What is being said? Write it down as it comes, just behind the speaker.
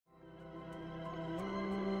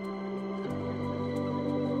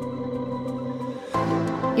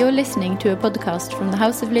You're listening to a podcast from the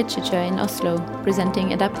House of Literature in Oslo,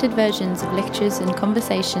 presenting adapted versions of lectures and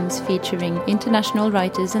conversations featuring international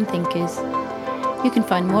writers and thinkers. You can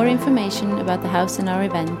find more information about the house and our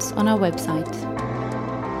events on our website.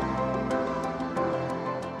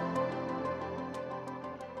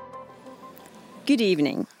 Good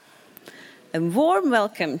evening. A warm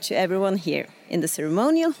welcome to everyone here in the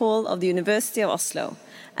ceremonial hall of the University of Oslo,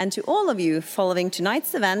 and to all of you following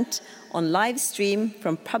tonight's event on live stream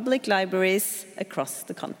from public libraries across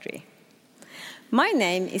the country. My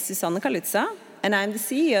name is Susanne Kalutza, and I'm the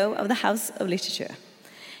CEO of the House of Literature.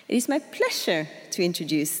 It is my pleasure to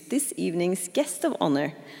introduce this evening's guest of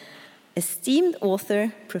honor, esteemed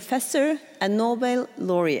author, professor, and Nobel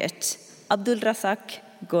laureate, Abdulrazak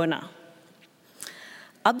Gurnah.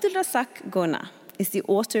 Abdulrazak Gurnah is the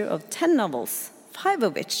author of 10 novels, 5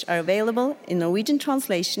 of which are available in Norwegian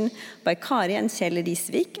translation by Kari and Kjell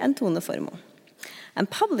Risvik and Tone Formoe,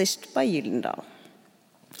 and published by Gyldendal.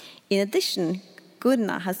 In addition,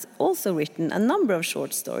 Gurnah has also written a number of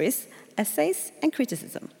short stories, essays, and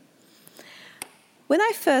criticism. When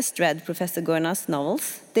I first read Professor Gurnah's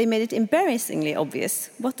novels, they made it embarrassingly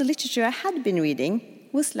obvious what the literature I had been reading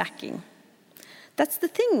was lacking. That's the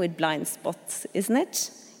thing with blind spots, isn't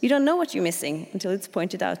it? You don't know what you're missing until it's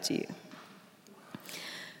pointed out to you.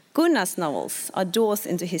 Gurnah's novels are doors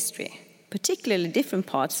into history, particularly different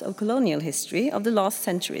parts of colonial history of the last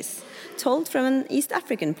centuries, told from an East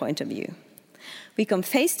African point of view. We come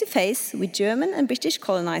face to face with German and British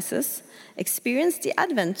colonizers, experience the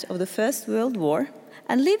advent of the First World War,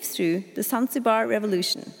 and live through the Zanzibar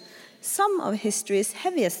Revolution, some of history's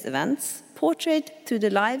heaviest events portrayed through the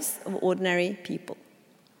lives of ordinary people.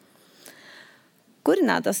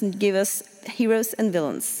 Gurnah doesn't give us heroes and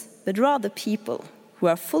villains, but rather people who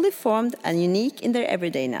are fully formed and unique in their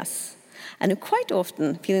everydayness, and who quite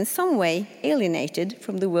often feel in some way alienated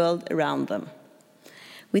from the world around them.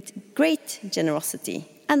 With great generosity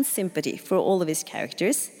and sympathy for all of his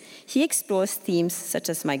characters, he explores themes such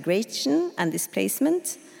as migration and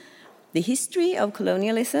displacement, the history of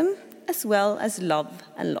colonialism, as well as love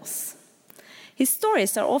and loss. His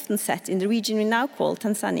stories are often set in the region we now call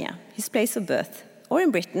Tanzania, his place of birth, or in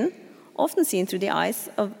Britain, often seen through the eyes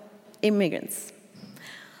of immigrants.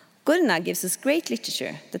 Gurnah gives us great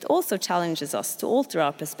literature that also challenges us to alter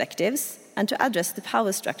our perspectives and to address the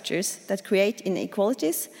power structures that create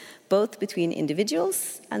inequalities both between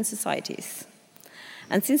individuals and societies.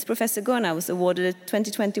 And since Professor Gurnah was awarded a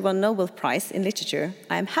 2021 Nobel Prize in Literature,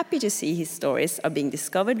 I am happy to see his stories are being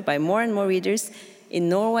discovered by more and more readers in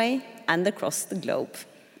Norway and across the globe.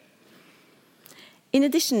 In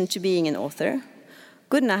addition to being an author,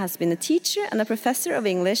 Gurnah has been a teacher and a professor of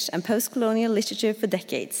English and post-colonial literature for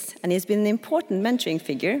decades, and he has been an important mentoring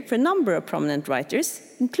figure for a number of prominent writers,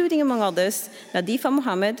 including, among others, Nadifa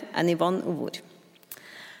Mohammed and Yvonne Ovor.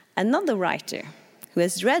 Another writer who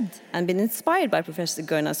has read and been inspired by Professor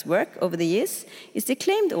Gurnah's work over the years is the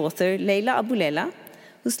acclaimed author Leila Aboulela,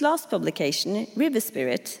 whose last publication, River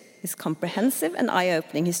Spirit, is a comprehensive and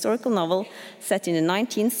eye-opening historical novel set in the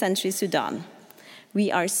 19th century Sudan. We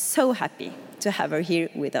are so happy to have her here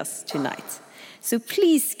with us tonight. So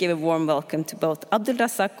please give a warm welcome to both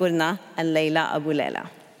Abdulrazak Gurnah and Leila Aboulela.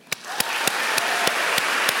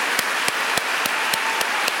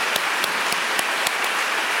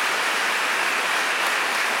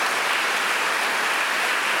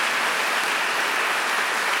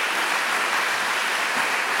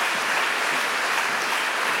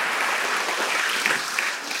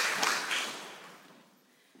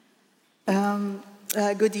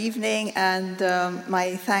 Good evening, and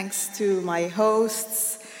my thanks to my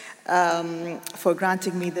hosts for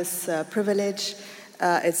granting me this privilege.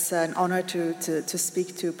 It's an honor to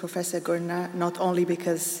speak to Professor Gurnah, not only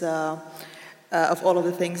because of all of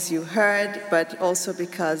the things you heard, but also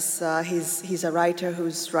because he's a writer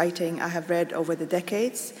whose writing I have read over the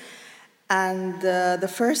decades. And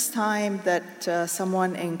the first time that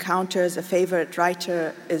someone encounters a favorite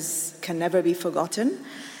writer can never be forgotten.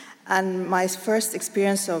 And my first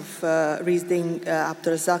experience of reading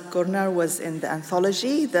Abdulrazak Gurnah was in the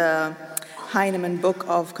anthology, the Heinemann Book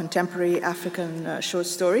of Contemporary African Short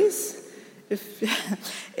Stories.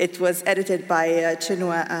 It was edited by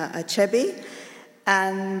Chinua Achebe,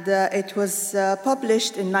 and it was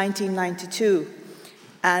published in 1992.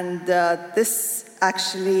 And this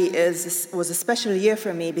actually was a special year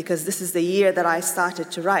for me because this is the year that I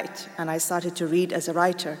started to write, and I started to read as a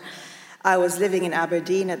writer. I was living in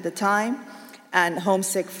Aberdeen at the time and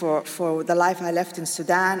homesick for the life I left in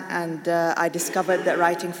Sudan, and I discovered that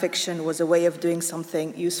writing fiction was a way of doing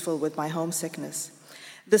something useful with my homesickness.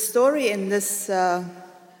 The story in this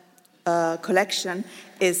collection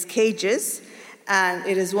is Cages, and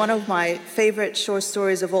it is one of my favorite short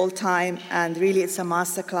stories of all time, and really it's a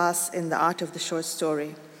masterclass in the art of the short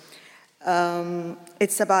story.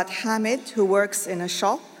 It's about Hamid, who works in a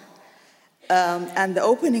shop, and the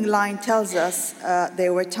opening line tells us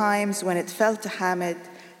there were times when it felt to Hamid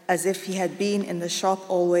as if he had been in the shop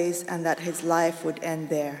always and that his life would end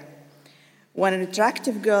there. When an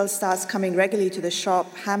attractive girl starts coming regularly to the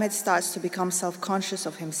shop, Hamid starts to become self-conscious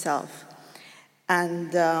of himself.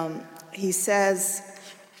 And he says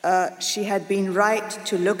she had been right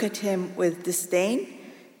to look at him with disdain.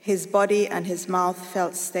 His body and his mouth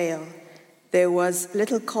felt stale. There was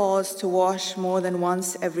little cause to wash more than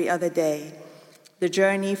once every other day. The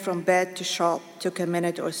journey from bed to shop took a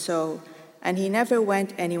minute or so, and he never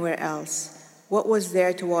went anywhere else. What was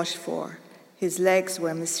there to wash for? His legs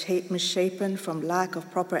were misshapen from lack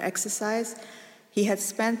of proper exercise. He had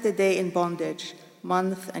spent the day in bondage.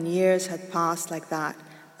 Months and years had passed like that,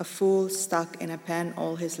 a fool stuck in a pen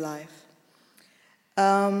all his life.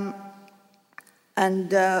 So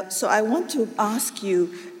I want to ask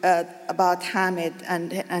you about Hamid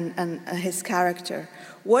and his character.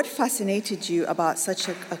 What fascinated you about such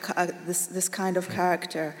this kind of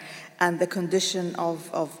character and the condition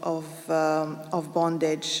of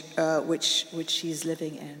bondage which he's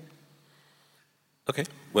living in? Okay.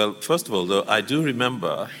 Well, first of all, though, I do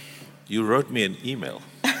remember you wrote me an email.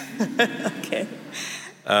 Okay.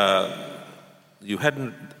 You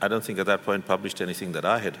hadn't, I don't think at that point, published anything that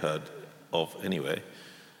I had heard of anyway.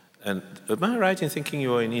 And am I right in thinking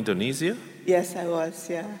you were in Indonesia? Yes, I was,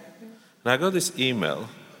 yeah. And I got this email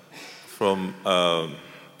from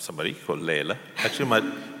somebody called Leila. Actually,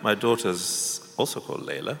 my daughter's also called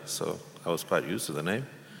Leila, so I was quite used to the name.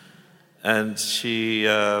 And she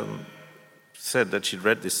said that she'd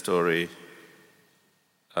read this story,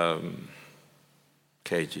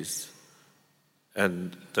 Cages,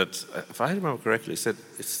 and that, if I remember correctly, said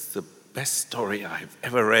it's the best story I've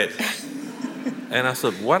ever read. And I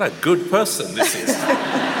thought, what a good person this is.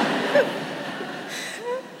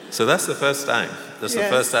 So that's the first time. That's the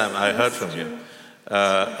first time I heard from you.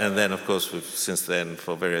 And then, of course, we've since then,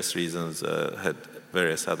 for various reasons, had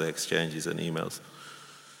various other exchanges and emails.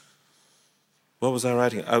 What was I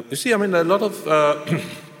writing? You see, I mean, a lot of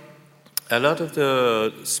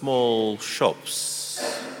the small shops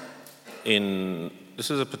this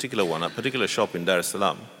is a particular shop in Dar es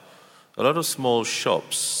Salaam. A lot of small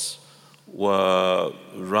shops were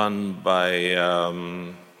run by,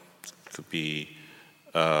 could be,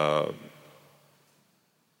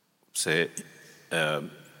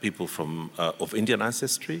 people of Indian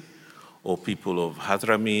ancestry, or people of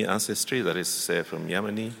Hadrami ancestry, that is, say, from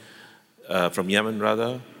Yemen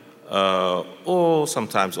rather, or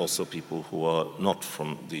sometimes also people who are not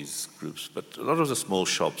from these groups. But a lot of the small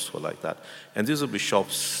shops were like that. And these would be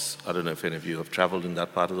shops, I don't know if any of you have traveled in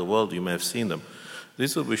that part of the world, you may have seen them.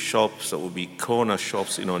 These would be shops that would be corner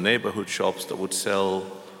shops, neighborhood shops that would sell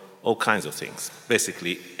all kinds of things,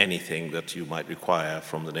 basically anything that you might require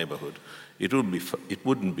from the neighborhood. It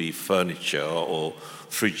wouldn't be furniture or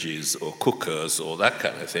fridges or cookers or that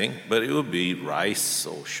kind of thing, but it would be rice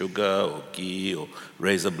or sugar or ghee or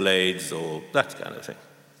razor blades or that kind of thing.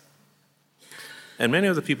 And many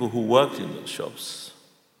of the people who worked in those shops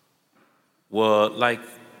were like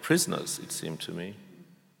prisoners, it seemed to me.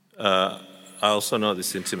 I also know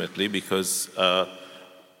this intimately because a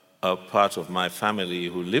part of my family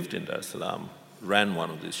who lived in Dar es Salaam ran one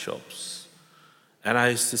of these shops. And I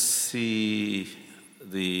used to see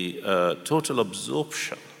the total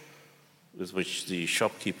absorption with which the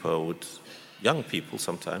shopkeeper would, young people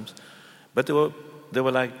sometimes, but they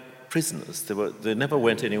were like prisoners. They never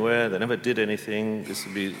went anywhere. They never did anything. This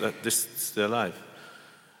is their life.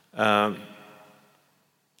 And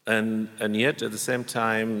yet at the same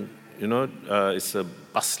time, it's a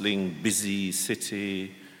bustling, busy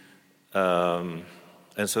city, and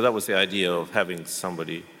so that was the idea of having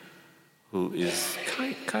somebody who is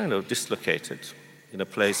kind of dislocated in a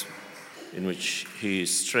place in which he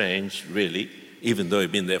is strange, really, even though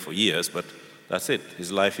he'd been there for years, but that's it. His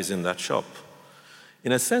life is in that shop.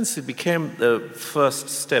 In a sense, it became the first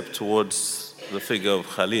step towards the figure of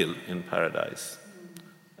Khalil in Paradise.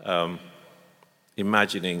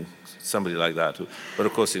 Imagining somebody like that. But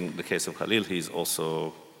of course, in the case of Khalil, he's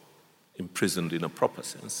also imprisoned in a proper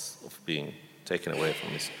sense of being taken away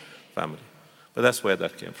from his family. But that's where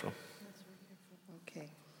that came from. Okay.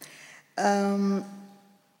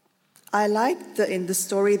 I liked in the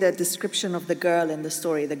story the description of the girl in the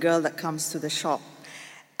story, the girl that comes to the shop.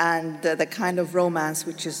 and the kind of romance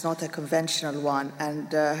which is not a conventional one.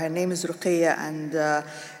 And her name is Ruqayya, and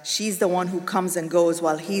she's the one who comes and goes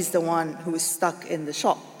while he's the one who is stuck in the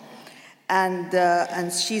shop.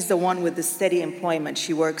 And she's the one with the steady employment.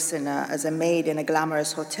 She works as a maid in a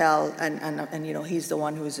glamorous hotel, and you know, he's the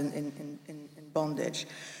one who's in bondage.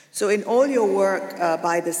 So in all your work,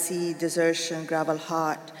 By the Sea, Desertion, Gravel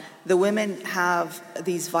Heart, the women have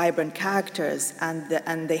these vibrant characters,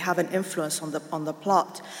 and they have an influence on the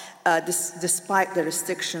plot. Despite the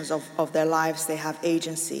restrictions of their lives, they have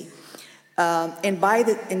agency. In By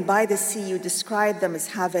the Sea, you describe them as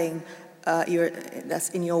having, that's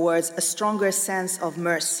in your words, a stronger sense of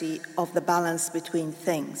mercy, of the balance between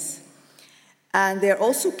things. And they're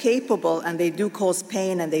also capable, and they do cause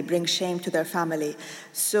pain, and they bring shame to their family.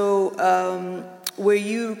 So were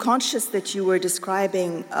you conscious that you were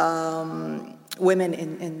describing women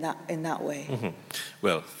in that way? Mm-hmm.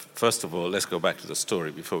 Well, first of all, let's go back to the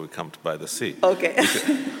story before we come to By the Sea. Okay.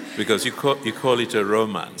 Because you call it a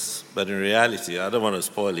romance, but in reality, I don't want to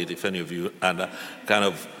spoil it if any of you are kind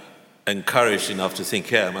of encouraged enough to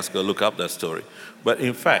think, yeah, I must go look up that story. But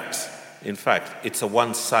in fact, it's a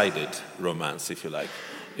one-sided romance, if you like.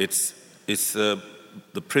 It's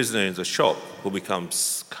the prisoner in the shop who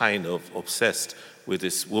becomes kind of obsessed with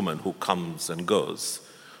this woman who comes and goes.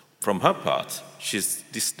 From her part, she's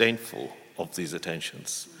disdainful of these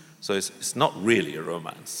attentions. So it's not really a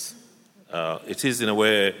romance. It is, in a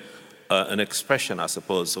way, an expression, I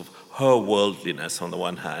suppose, of her worldliness on the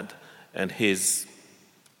one hand and his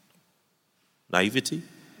naivety,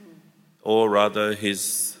 or rather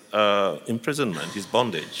his imprisonment, his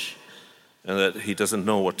bondage, and that he doesn't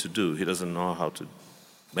know what to do. He doesn't know how to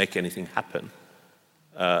make anything happen.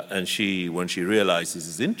 And she, when she realizes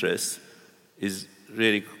his interest, is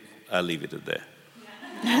really, I'll leave it at there.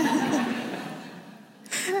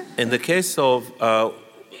 In the case of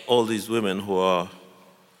all these women who are,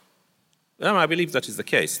 well, I believe that is the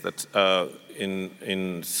case, that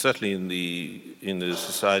certainly in the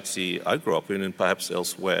society I grew up in, and perhaps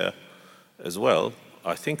elsewhere as well,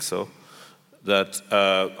 I think so, that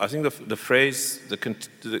I think the phrase, the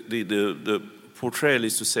portrayal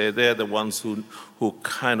is to say they're the ones who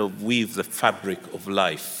kind of weave the fabric of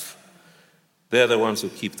life. They're the ones who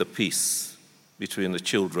keep the peace between the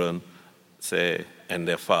children, say, and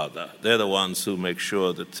their father. They're the ones who make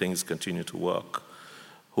sure that things continue to work,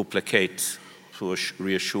 who placate, who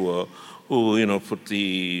reassure, who, put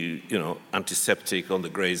the, antiseptic on the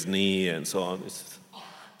gray's knee and so on.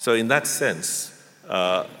 So in that sense,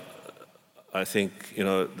 I think,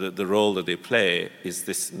 the role that they play is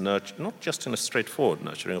this nurture, not just in a straightforward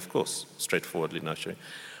nurturing, of course, straightforwardly nurturing,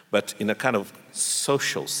 but in a kind of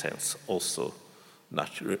social sense also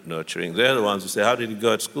nurturing. They're the ones who say, how did you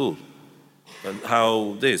go at school? And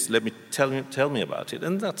how this? Tell me about it,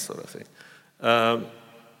 and that sort of thing.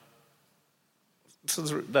 So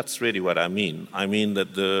that's really what I mean. I mean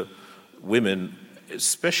that the women,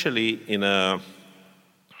 especially in a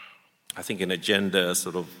gender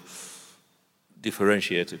sort of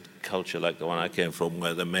differentiated culture like the one I came from,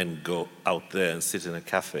 where the men go out there and sit in a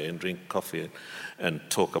cafe and drink coffee and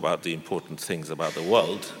talk about the important things about the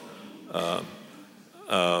world,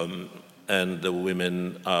 and the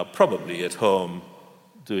women are probably at home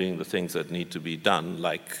doing the things that need to be done,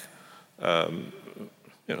 like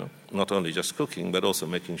not only just cooking, but also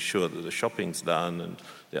making sure that the shopping's done and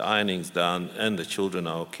the ironing's done and the children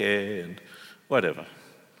are okay and whatever.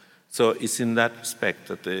 So it's in that respect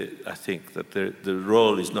that I think that the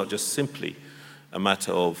role is not just simply a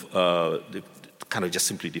matter of kind of just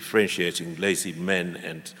simply differentiating lazy men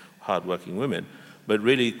and hardworking women, but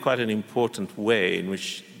really quite an important way in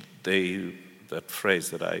which that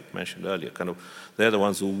phrase that I mentioned earlier, they're the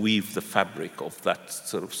ones who weave the fabric of that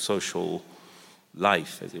sort of social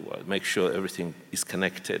life, as it were, make sure everything is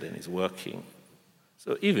connected and is working.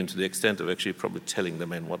 So even to the extent of actually probably telling the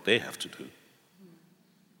men what they have to do.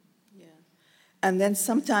 And then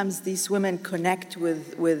sometimes these women connect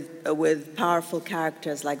with powerful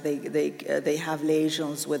characters, like they have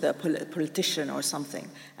liaisons with a politician or something,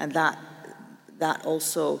 and that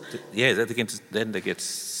also. Yeah, then they get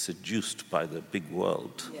seduced by the big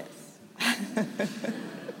world. Yes.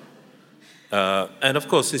 And of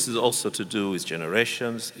course, this is also to do with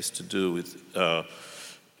generations. It's to do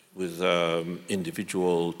with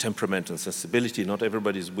individual temperament and sensibility. Not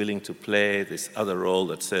everybody is willing to play this other role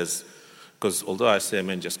that says. Because although I say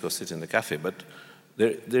men just go sit in the cafe, but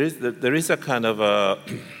there is a kind of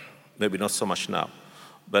maybe not so much now,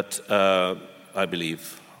 but I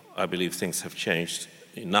believe things have changed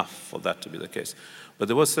enough for that to be the case. But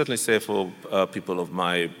there was certainly, say, for people of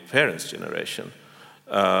my parents' generation,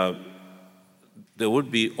 there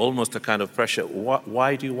would be almost a kind of pressure.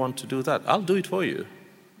 Why do you want to do that? I'll do it for you.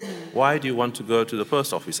 Why do you want to go to the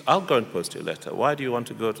post office? I'll go and post your letter. Why do you want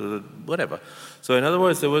to go to the whatever? So in other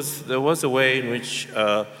words, there was a way in which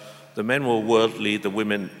the men were worldly, the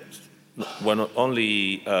women were not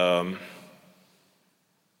only,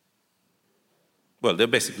 they're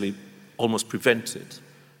basically almost prevented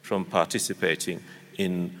from participating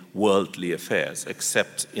in worldly affairs,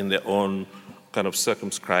 except in their own kind of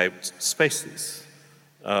circumscribed spaces,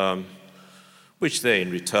 which they in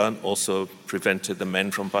return also prevented the men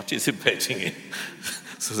from participating in.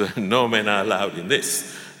 So that no men are allowed in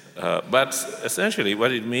this. But essentially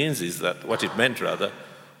what it means is that, what it meant rather,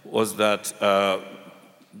 was that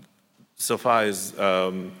so far as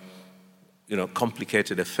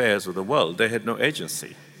complicated affairs of the world, they had no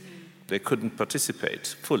agency. They couldn't participate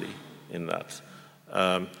fully in that.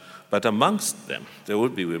 But amongst them, there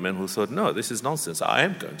would be women who thought, no, this is nonsense, I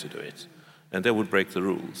am going to do it. And they would break the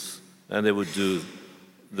rules. And they would do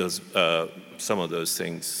those, some of those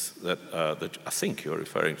things that I think you're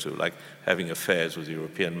referring to, like having affairs with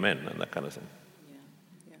European men and that kind of thing.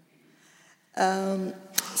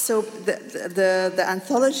 So the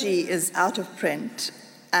anthology is out of print,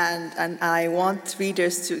 and I want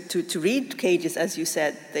readers to read Cages, as you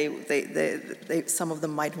said. They some of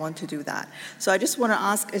them might want to do that. So I just want to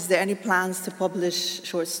ask: is there any plans to publish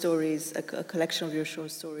short stories, a collection of your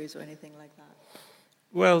short stories, or anything like that?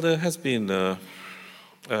 Well, there has been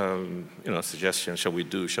suggestion. Shall we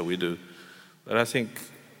do? But I think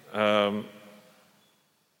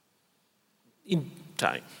in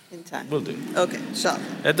time. In time. We'll do. Okay, sure.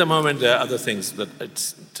 At the moment, there are other things that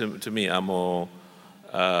to me are more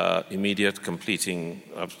immediate,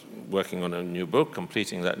 working on a new book,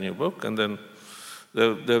 completing that new book, and then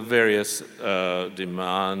the various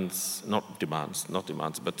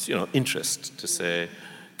interest to say,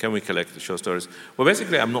 can we collect the short stories? Well,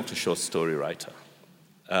 basically, I'm not a short story writer.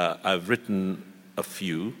 I've written a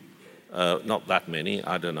few, not that many,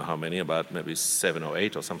 I don't know how many, about maybe 7 or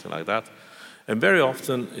 8 or something like that. And very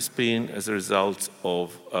often it's been as a result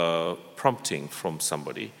of prompting from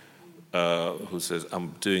somebody who says,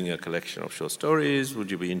 I'm doing a collection of short stories, would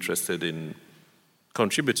you be interested in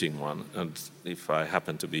contributing one? And if I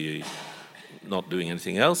happen to be not doing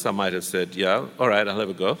anything else, I might have said, yeah, all right, I'll have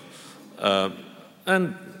a go.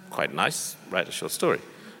 And quite nice, write a short story.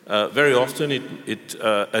 Very often,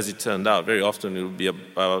 as it turned out, very often it would be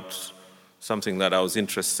about something that I was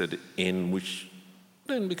interested in, which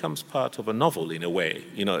then becomes part of a novel in a way,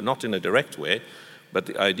 not in a direct way, but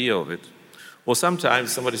the idea of it. Or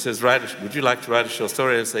sometimes somebody says, would you like to write a short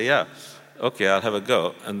story? I say, yeah, okay, I'll have a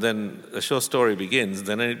go. And then the short story begins,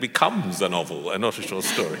 then it becomes a novel and not a short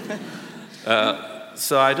story.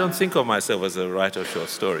 So I don't think of myself as a writer of short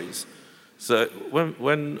stories. So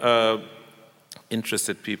when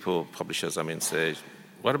interested people, publishers, say,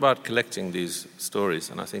 what about collecting these stories?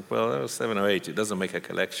 And I think, well, there are 7 or 8, it doesn't make a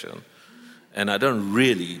collection. And I don't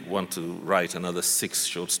really want to write another 6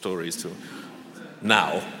 short stories to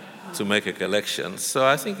make a collection. So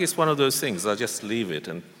I think it's one of those things, I'll just leave it,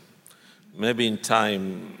 and maybe in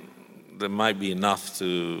time there might be enough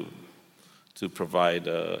to provide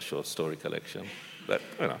a short story collection. But,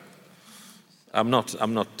 I'm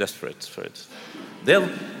not desperate for it.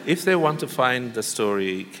 If they want to find the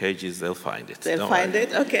story Cages, they'll find it. They'll find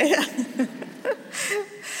it, okay.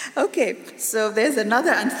 Okay, so there's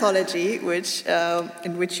another anthology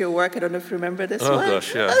in which you work. I don't know if you remember this one. Oh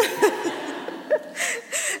gosh, yeah.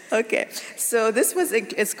 Okay, so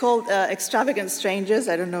it's called Extravagant Strangers.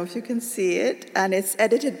 I don't know if you can see it. And it's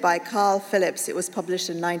edited by Carl Phillips. It was published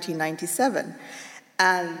in 1997.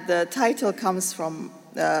 And the title comes from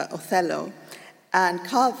Othello. And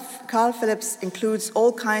Carl Phillips includes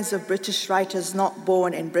all kinds of British writers not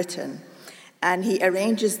born in Britain. And he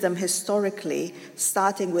arranges them historically,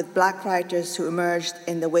 starting with black writers who emerged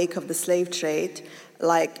in the wake of the slave trade,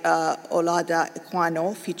 like Olada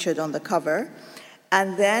Ekwano, featured on the cover.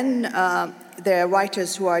 And then there are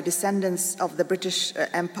writers who are descendants of the British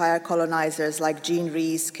Empire colonizers, like Jean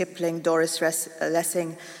Rhys, Kipling, Doris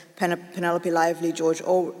Lessing, Penelope Lively, George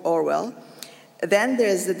Orwell. Then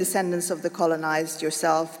there's the descendants of the colonized,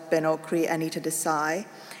 yourself, Ben Okri, Anita Desai.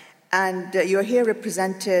 And you're here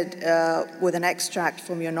represented with an extract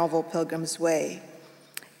from your novel Pilgrim's Way,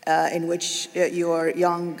 in which your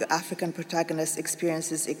young African protagonist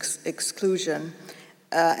experiences exclusion,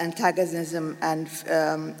 antagonism, and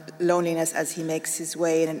loneliness as he makes his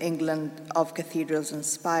way in an England of cathedrals and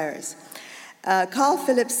spires. Carl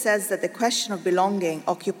Phillips says that the question of belonging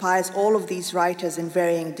occupies all of these writers in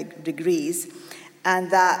varying degrees,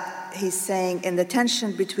 and that he's saying in the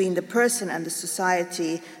tension between the person and the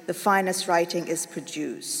society, the finest writing is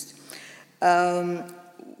produced.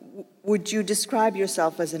 Would you describe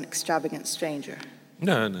yourself as an extravagant stranger?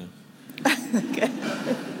 No. Okay.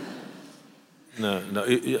 No.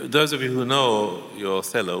 Those of you who know your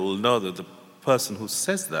Othello will know that the person who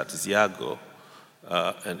says that is Iago.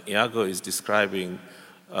 And Iago is describing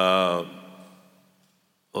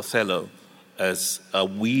Othello as a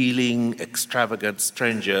wheeling, extravagant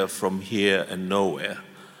stranger from here and nowhere.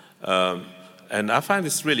 And I find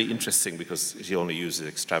this really interesting because he only uses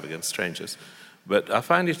extravagant strangers. But I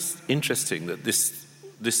find it interesting that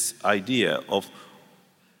this idea of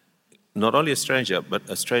not only a stranger, but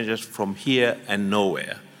a stranger from here and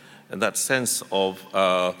nowhere, and that sense of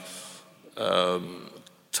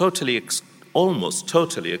almost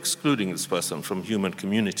totally excluding this person from human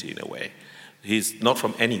community in a way. He's not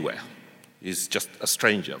from anywhere. He's just a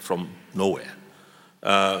stranger from nowhere.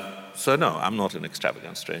 So no, I'm not an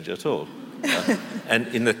extravagant stranger at all. And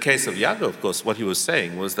in the case of Iago, of course, what he was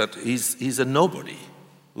saying was that he's a nobody.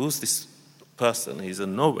 Who's this person? He's a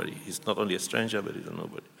nobody. He's not only a stranger, but he's a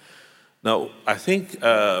nobody. Now, I think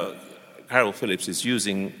Carol Phillips is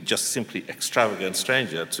using just simply extravagant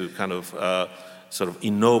stranger to kind of sort of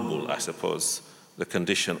ennoble, I suppose, the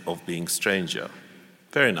condition of being stranger.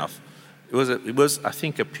 Fair enough. It was, I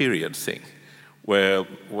think, a period thing where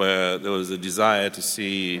there was a desire to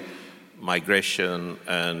see migration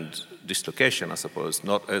and dislocation, I suppose,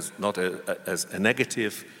 not as a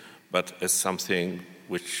negative, but as something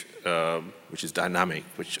which is dynamic.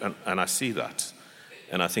 And I see that,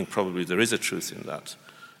 and I think probably there is a truth in that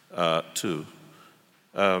too.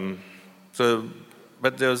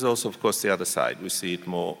 But there's also, of course, the other side. We see it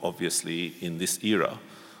more obviously in this era,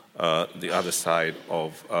 the other side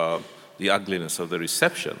of the ugliness of the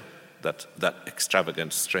reception that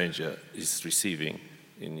extravagant stranger is receiving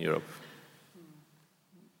in Europe.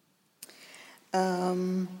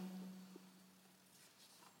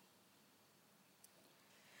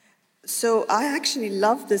 So I actually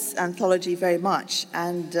love this anthology very much,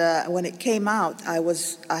 and when it came out, I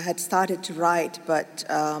had started to write, but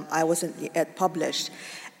I wasn't yet published,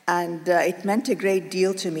 and it meant a great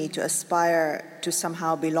deal to me to aspire to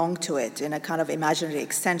somehow belong to it in a kind of imaginary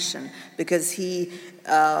extension, because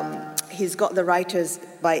he's got the writers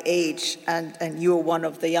by age, and you're one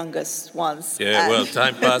of the youngest ones. Yeah, well,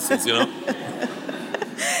 time passes, you know.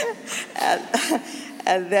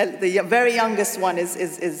 And then the very youngest one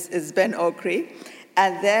is Ben Okri.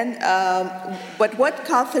 And then, but what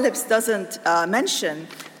Carl Phillips doesn't mention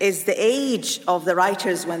is the age of the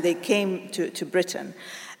writers when they came to Britain.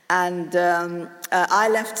 And I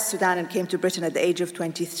left Sudan and came to Britain at the age of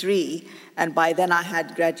 23. And by then I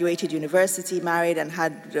had graduated university, married, and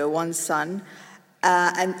had one son.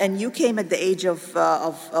 And you came at the age of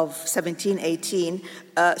 17, 18.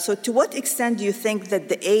 So to what extent do you think that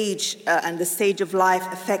the age and the stage of life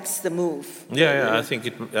affects the move? Yeah, I think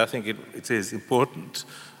it is important.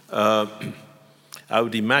 I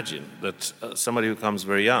would imagine that somebody who comes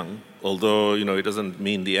very young, although it doesn't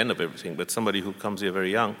mean the end of everything, but somebody who comes here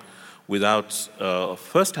very young, without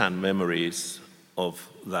first-hand memories of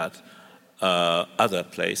that other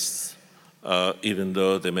place. Even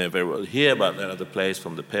though they may very well hear about that other place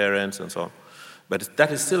from the parents and so on. But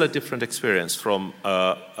that is still a different experience from,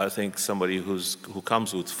 I think, somebody who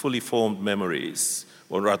comes with fully formed memories,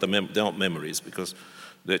 or rather, they're not memories because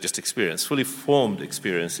they're just experience, fully formed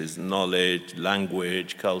experiences, knowledge,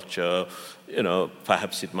 language, culture,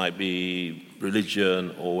 perhaps it might be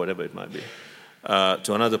religion or whatever it might be,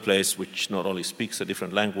 to another place which not only speaks a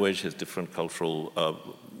different language, has different cultural,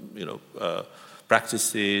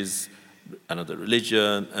 practices, another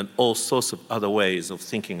religion, and all sorts of other ways of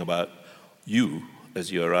thinking about you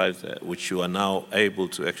as you arrive there, which you are now able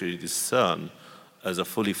to actually discern as a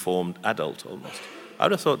fully formed adult almost. I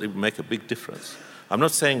would have thought it would make a big difference. I'm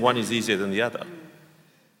not saying one is easier than the other,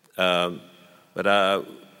 but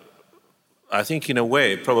I think in a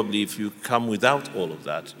way, probably if you come without all of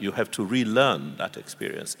that, you have to relearn that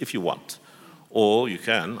experience if you want. Or you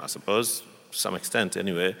can, I suppose, to some extent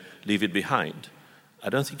anyway, leave it behind. I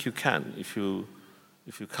don't think you can if you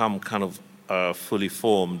come kind of fully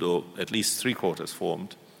formed, or at least three-quarters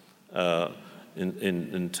formed,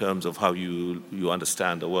 in terms of how you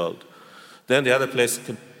understand the world. Then the other place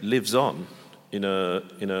lives on in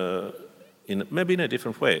maybe in a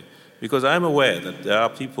different way, because I am aware that there are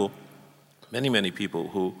people, many people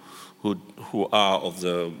who are of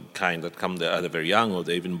the kind that come there either very young or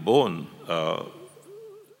they're even born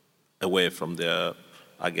away from their,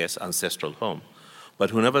 I guess, ancestral home, but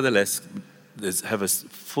who nevertheless have a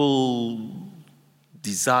full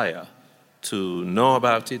desire to know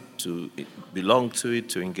about it, to belong to it,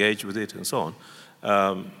 to engage with it, and so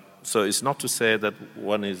on. So it's not to say that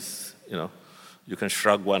one is, you can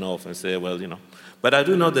shrug one off and say, well, But I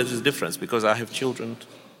do know there's a difference, because I have children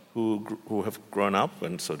who have grown up,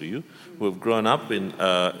 and so do you, who have grown up in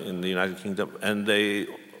the United Kingdom, and they,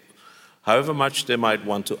 however much they might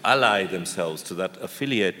want to ally themselves to that,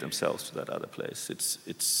 affiliate themselves to that other place,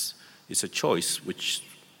 it's a choice which,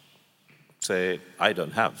 say, I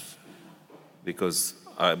don't have, because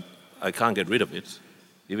I can't get rid of it,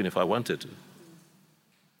 even if I wanted to.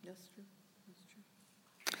 That's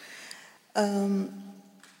true.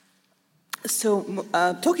 So,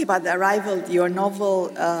 talking about the arrival, your novel,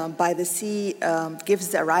 By the Sea, gives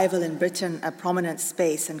the arrival in Britain a prominent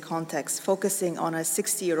space and context, focusing on a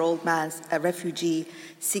 60-year-old man, a refugee,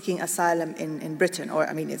 seeking asylum in Britain,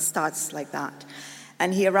 it starts like that.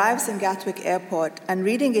 And he arrives in Gatwick Airport, and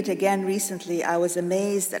reading it again recently, I was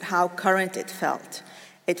amazed at how current it felt.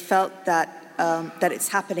 It felt that it's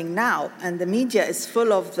happening now, and the media is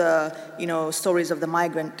full of the, stories of the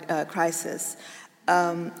migrant crisis.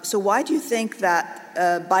 So why do you think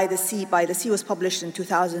that By the Sea was published in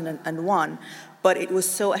 2001, but it was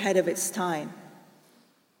so ahead of its time?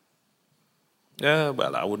 Yeah,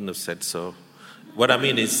 well, I wouldn't have said so. What I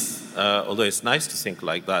mean is, although it's nice to think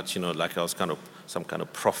like that, like I was some kind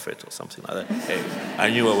of prophet or something like that. Hey, I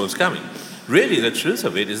knew what was coming. Really, the truth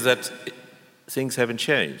of it is that things haven't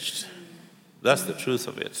changed. That's the truth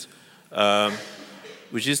of it.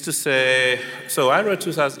 Which is to say, so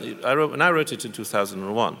when I wrote it in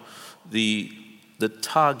 2001, the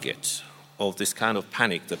target of this kind of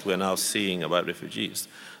panic that we're now seeing about refugees,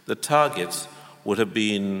 the target would have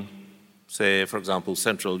been, say, for example,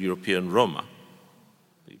 Central European Roma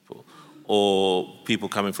people, or people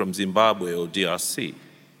coming from Zimbabwe or DRC.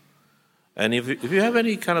 And if you have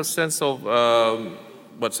any kind of sense of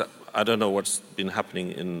I don't know what's been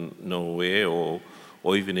happening in Norway or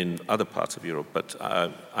even in other parts of Europe, but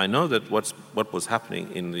I know that what was happening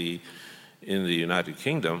in the United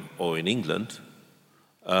Kingdom or in England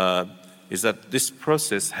is that this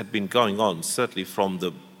process had been going on certainly from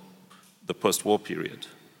the post-war period.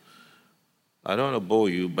 I don't want to bore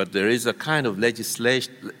you, but there is a kind of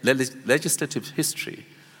legislative history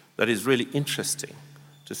that is really interesting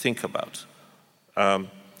to think about.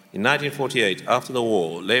 In 1948, after the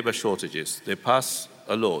war, labor shortages, they passed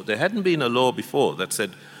a law. There hadn't been a law before that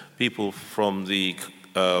said people from the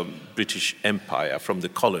British Empire, from the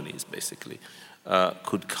colonies basically,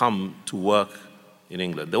 could come to work in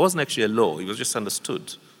England. There wasn't actually a law, it was just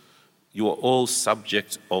understood. You were all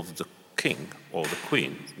subject of the king or the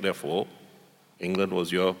queen, therefore England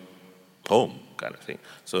was your home kind of thing.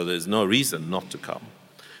 So there's no reason not to come.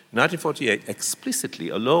 In 1948, explicitly,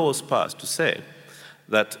 a law was passed to say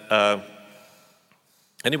that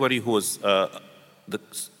anybody who was the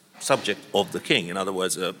subject of the king, in other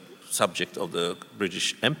words, a subject of the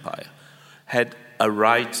British Empire, had a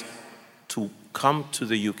right to come to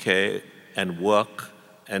the UK and work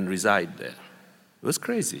and reside there. It was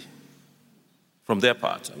crazy from their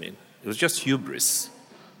part. It was just hubris.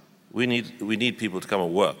 We need people to come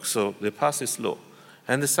and work. So they passed this law.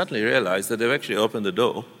 And they suddenly realized that they've actually opened the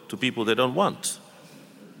door to people they don't want.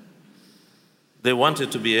 They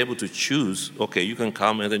wanted to be able to choose, okay, you can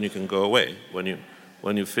come and then you can go away when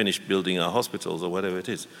you finish building our hospitals or whatever it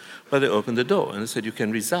is. But they opened the door and they said you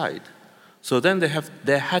can reside. So then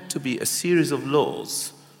there had to be a series of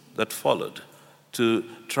laws that followed to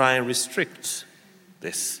try and restrict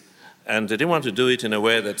this. And they didn't want to do it in a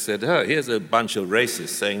way that said, here's a bunch of racists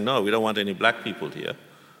saying, no, we don't want any black people here.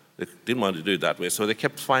 They didn't want to do it that way. So they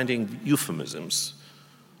kept finding euphemisms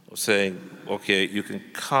of saying, okay, you can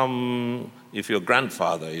come if your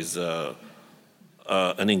grandfather is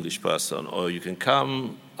an English person, or you can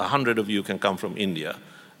come, 100 of you can come from India,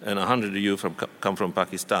 and 100 of you come from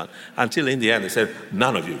Pakistan. Until in the end they said,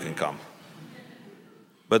 none of you can come.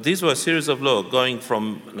 But these were a series of laws going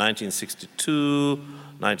from 1962,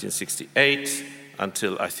 1968,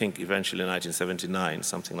 until I think eventually 1979,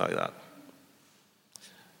 something like that.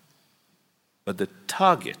 But the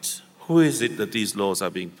target, who is it that these laws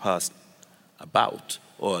are being passed about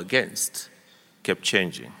or against, kept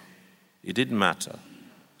changing. It didn't matter.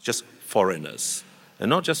 Just foreigners. And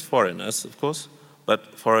not just foreigners, of course,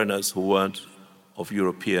 but foreigners who weren't of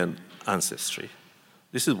European ancestry.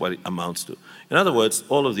 This is what it amounts to. In other words,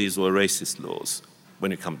 all of these were racist laws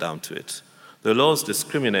when you come down to it. The laws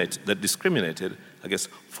that discriminated against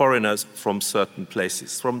foreigners from certain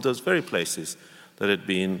places, from those very places that had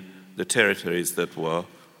been the territories that were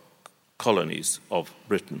colonies of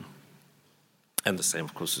Britain. And the same,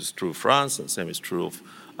 of course, is true of France, and the same is true of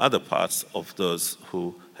other parts of those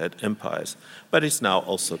who had empires. But it's now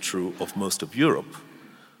also true of most of Europe.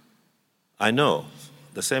 I know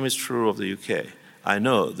the same is true of the UK. I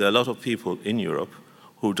know there are a lot of people in Europe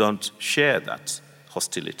who don't share that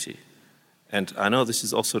hostility. And I know this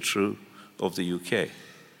is also true of the UK.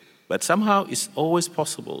 But somehow it's always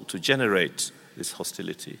possible to generate this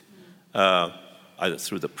hostility, either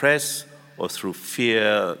through the press or through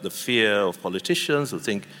the fear of politicians who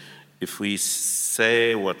think if we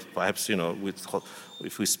say what perhaps,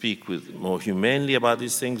 if we speak more humanely about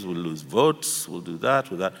these things, we'll lose votes, we'll do that,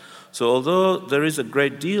 with that. So although there is a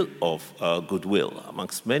great deal of goodwill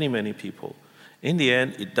amongst many, many people, in the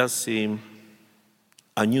end, it does seem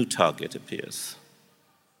a new target appears.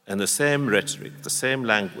 And the same rhetoric, the same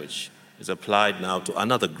language is applied now to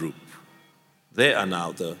another group. They are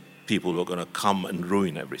now the people who are going to come and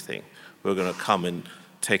ruin everything. Who are going to come and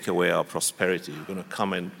take away our prosperity. Who are going to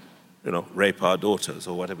come and, rape our daughters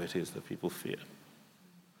or whatever it is that people fear.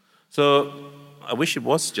 So I wish it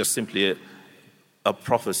was just simply a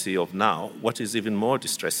prophecy of now. What is even more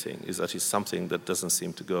distressing is that it's something that doesn't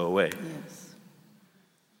seem to go away. Yes.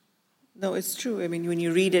 No, it's true. I mean, when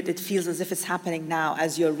you read it, it feels as if it's happening now.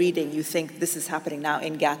 As you're reading, you think this is happening now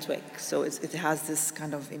in Gatwick. So it has this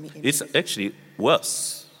kind of... It's actually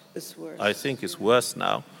worse. It's worse. I think it's worse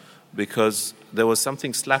now because there was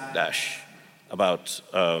something slapdash about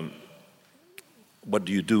what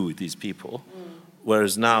do you do with these people,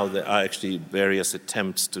 whereas now there are actually various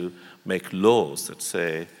attempts to make laws that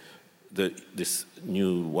say this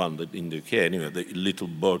new one that in the UK, anyway, the little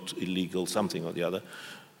boat, illegal something or the other,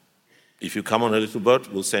 if you come on a little boat,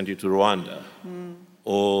 we'll send you to Rwanda.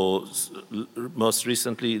 Or most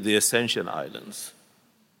recently, the Ascension Islands.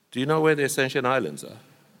 Do you know where the Ascension Islands are?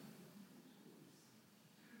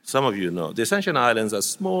 Some of you know. The Ascension Islands are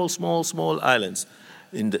small islands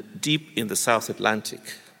deep in the South Atlantic,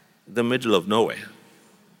 the middle of nowhere.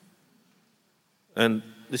 And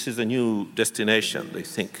this is a new destination, they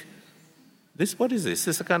think. What is this?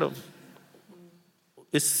 It's a kind of,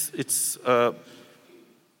 it's a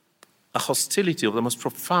hostility of the most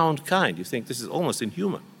profound kind. You think this is almost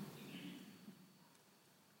inhuman.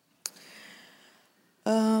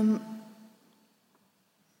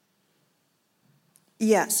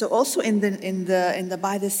 Yeah. So also in the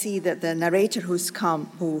By the Sea, the narrator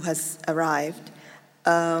who has arrived,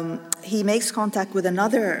 he makes contact with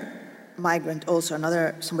another migrant, also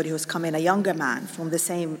somebody who's come in, a younger man from the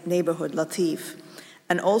same neighborhood, Latif,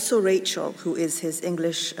 and also Rachel, who is his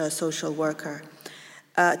English social worker.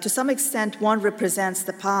 To some extent, one represents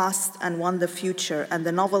the past and one the future, and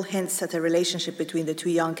the novel hints at a relationship between the two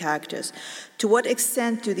young characters. To what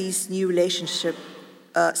extent do these new relationships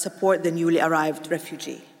support the newly arrived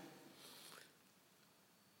refugee?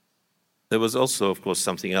 There was also, of course,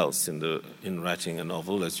 something else in writing a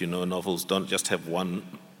novel. As you know, novels don't just have one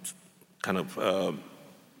kind of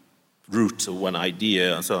root or one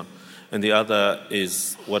idea and so on. And the other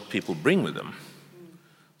is what people bring with them.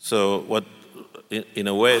 So in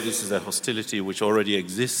a way, this is a hostility which already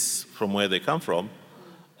exists from where they come from,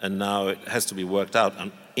 and now it has to be worked out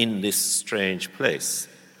in this strange place.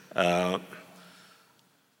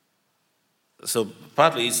 So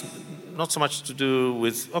partly it's not so much to do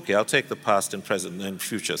with, okay, I'll take the past and present and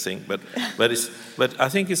future thing, but I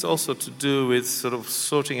think it's also to do with sort of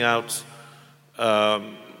sorting out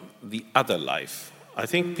the other life. I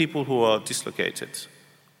think people who are dislocated,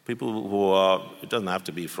 people who are, it doesn't have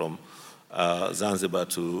to be from Zanzibar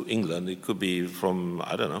to England, it could be from,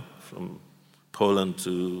 I don't know, from Poland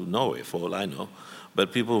to Norway, for all I know,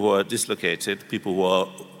 but people who are dislocated, people who are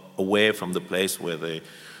away from the place where they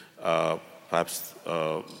perhaps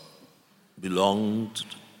belonged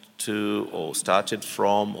to or started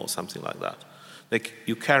from or something like that.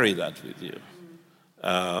 You carry that with you.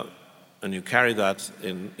 And you carry that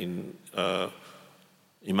in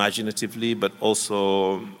imaginatively, but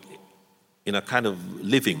also in a kind of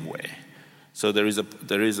living way. So there is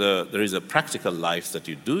a practical life that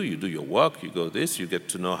you do your work, you go this, you get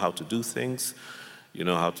to know how to do things, you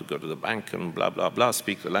know how to go to the bank and blah, blah, blah,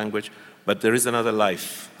 speak the language. But there is another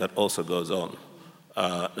life that also goes on.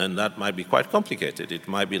 And that might be quite complicated. It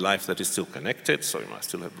might be life that is still connected, so you might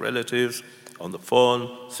still have relatives on the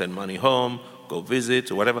phone, send money home, go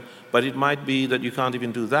visit or whatever. But it might be that you can't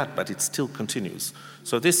even do that, but it still continues.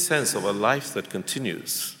 So this sense of a life that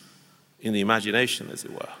continues in the imagination, as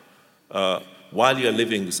it were, while you're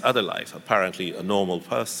living this other life, apparently a normal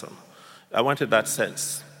person. I wanted that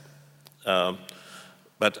sense.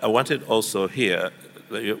 But I wanted also here,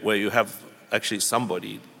 where you have actually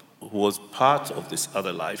somebody who was part of this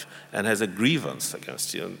other life and has a grievance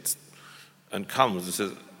against you. and comes and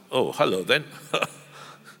says, "Oh, hello then.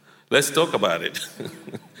 Let's talk about it."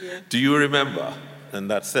 Yeah. Do you remember? In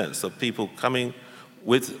that sense of people coming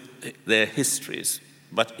with their histories,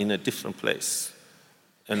 but in a different place.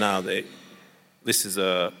 And now this is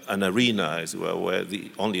an arena, as it were, where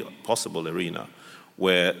the only possible arena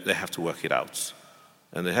where they have to work it out.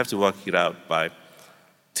 And they have to work it out by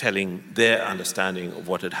telling their understanding of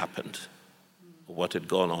what had happened, of what had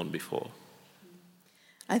gone on before.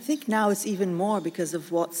 I think now it's even more because of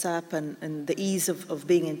WhatsApp and the ease of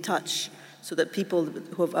being in touch, so that people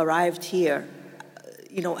who have arrived here,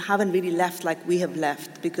 haven't really left like we have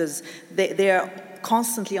left, because they are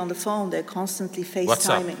constantly on the phone, they're constantly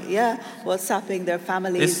FaceTiming. WhatsApp. Yeah, WhatsApping their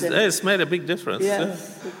families. It's made a big difference. Yes,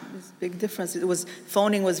 yeah. It's a big difference.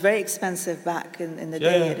 Phoning was very expensive back in the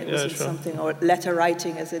day, and it wasn't something, or letter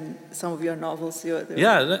writing, as in some of your novels.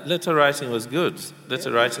 Letter writing was good.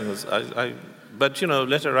 Letter writing was, but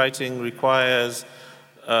letter writing requires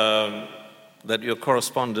that your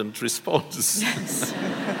correspondent responds. Yes.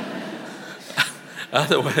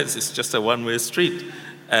 Otherwise, it's just a one-way street.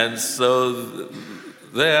 And so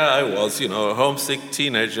there I was, a homesick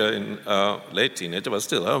teenager, late teenager, but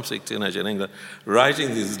still a homesick teenager in England,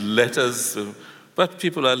 writing these letters. But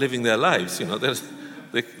people are living their lives,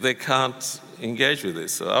 they can't engage with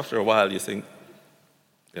this. So after a while, you think,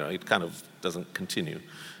 it kind of doesn't continue.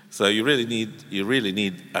 So you really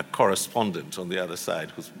need a correspondent on the other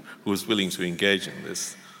side who's willing to engage in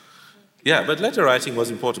this. Yeah, but letter writing was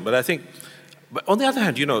important. But I think, but on the other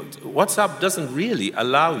hand, WhatsApp doesn't really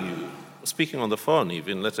allow you, speaking on the phone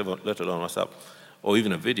even, let alone WhatsApp, or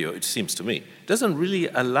even a video, it seems to me, doesn't really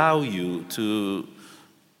allow you to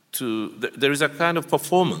there is a kind of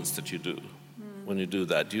performance that you do when you do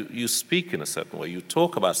that. You speak in a certain way, you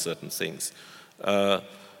talk about certain things.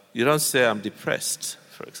 You don't say, "I'm depressed,"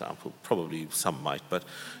 for example. Probably some might, but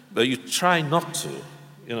you try not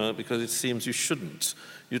to, because it seems you shouldn't.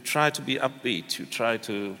 You try to be upbeat, you try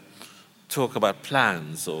to talk about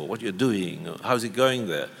plans or what you're doing, or how's it going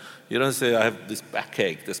there. You don't say, "I have this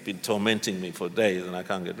backache that's been tormenting me for days and I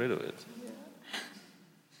can't get rid of it." Yeah.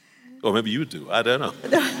 Or maybe you do, I don't know.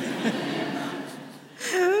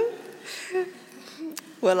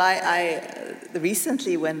 Well, I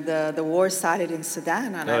recently, when the war started in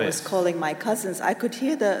Sudan, and I was calling my cousins, I could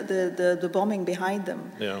hear the bombing behind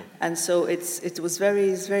them. Yeah. And so it was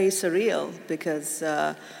very, very surreal, because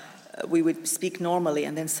we would speak normally,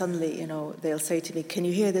 and then suddenly, they'll say to me, "Can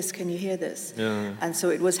you hear this? Can you hear this?" Yeah. And so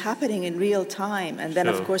it was happening in real time. And then,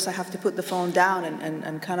 of course, I have to put the phone down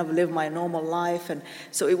and kind of live my normal life. And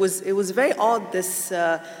so it was very odd, this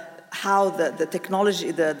how the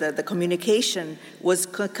technology, the communication was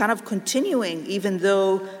kind of continuing, even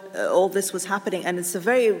though all this was happening. And it's a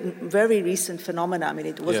very, very recent phenomenon. I mean,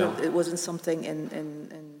 it wasn't something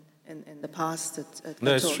in the past.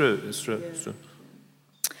 No, it's true. It's true. Yeah. It's true.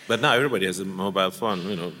 But now everybody has a mobile phone.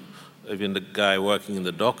 Even the guy working in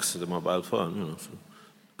the docks has a mobile phone.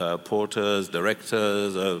 Porters,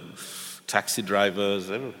 directors, taxi drivers.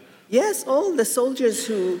 Everybody. Yes, all the soldiers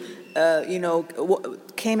who,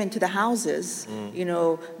 came into the houses,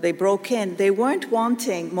 they broke in. They weren't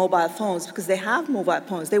wanting mobile phones because they have mobile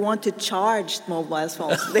phones. They want to charge mobile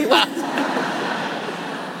phones.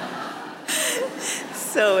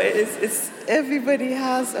 So it's everybody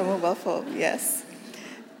has a mobile phone. Yes.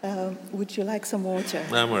 Would you like some water?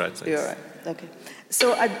 No, I'm all right. Thanks. You're all right. Okay.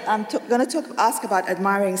 So I'm going to ask about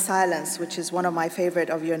Admiring Silence, which is one of my favorite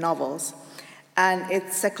of your novels. And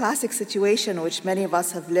it's a classic situation which many of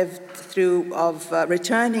us have lived through, of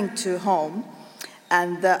returning to home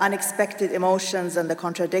and the unexpected emotions and the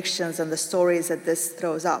contradictions and the stories that this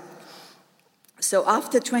throws up. So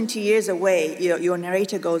after 20 years away, your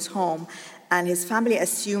narrator goes home, and his family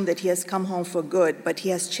assume that he has come home for good, but he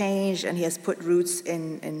has changed and he has put roots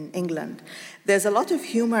in England. There's a lot of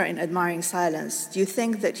humor in Admiring Silence. Do you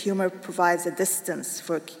think that humor provides a distance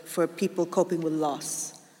for people coping with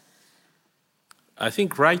loss? I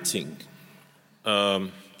think writing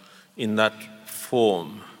in that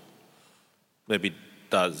form maybe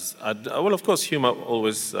does. Well, of course, humor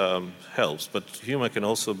always helps, but humor can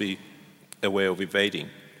also be a way of evading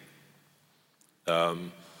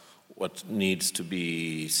what needs to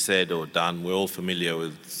be said or done. We're all familiar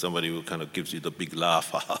with somebody who kind of gives you the big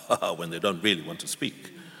laugh when they don't really want to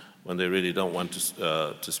speak, when they really don't want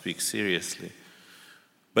to speak seriously.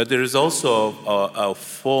 But there is also a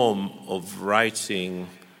form of writing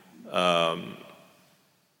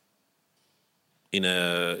in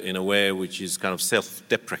a way which is kind of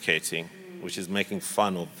self-deprecating, which is making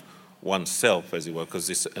fun of oneself, as it were, because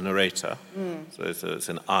it's a narrator. So it's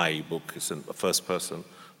an I book, it's a first-person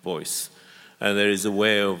voice. and there is a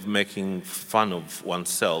way of making fun of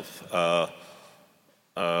oneself. I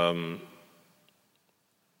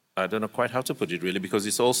don't know quite how to put it really, because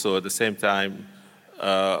it's also at the same time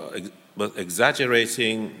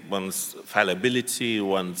exaggerating one's fallibility,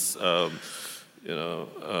 one's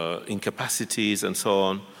incapacities, and so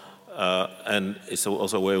on. And it's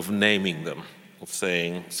also a way of naming them, of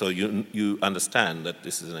saying, so you understand that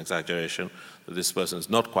this is an exaggeration, that this person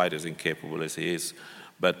is not quite as incapable as he is.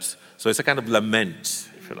 But so it's a kind of lament,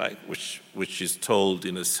 if you like, which is told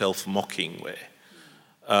in a self-mocking way.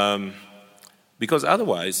 Because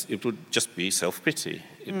otherwise it would just be self-pity.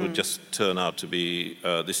 It would just turn out to be,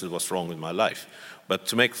 this is what's wrong with my life. But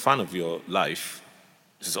to make fun of your life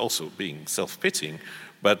is also being self-pitying,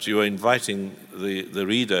 but you're inviting the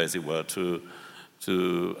reader, as it were, to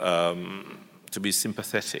be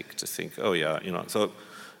sympathetic, to think, oh yeah, So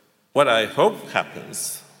what I hope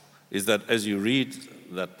happens is that as you read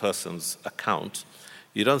that person's account,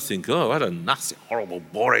 you don't think, oh, what a nasty, horrible,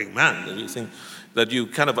 boring man. That you think that you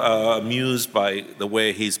kind of are amused by the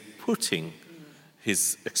way he's putting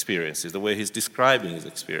his experiences, the way he's describing his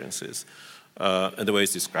experiences, and the way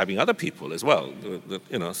he's describing other people as well.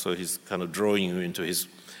 So he's kind of drawing you into his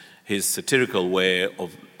satirical way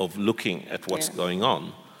of looking at what's going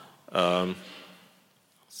on.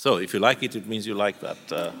 So if you like it, it means you like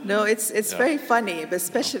that. No, it's very funny, but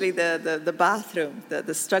especially the bathroom,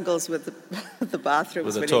 the struggles with the bathrooms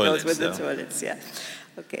with the when toilets, he goes with the toilets. Yeah.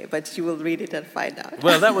 Okay, but you will read it and find out.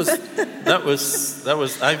 Well, that was.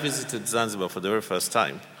 I visited Zanzibar for the very first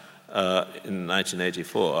time in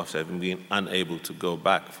 1984, after having been unable to go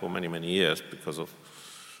back for many, many years because of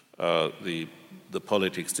the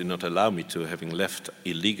politics did not allow me to, having left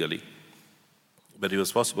illegally. But it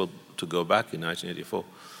was possible to go back in 1984,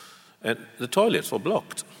 and the toilets were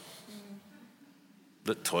blocked.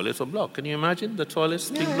 The toilets were blocked. Can you imagine the toilets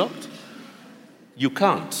being blocked? You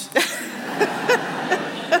can't.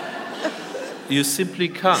 You simply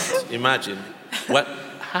can't imagine what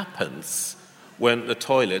happens when the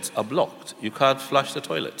toilets are blocked. You can't flush the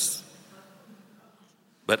toilets.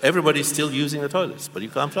 But everybody's still using the toilets, but you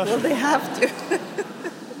can't flush them. Well, they have to.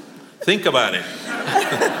 Think about it.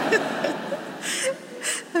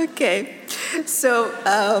 Okay. So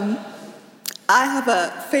I have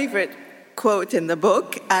a favorite quote in the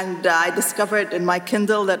book, and I discovered in my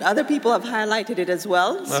Kindle that other people have highlighted it as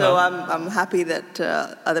well. So I'm happy that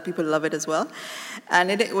other people love it as well. And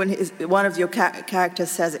when one of your characters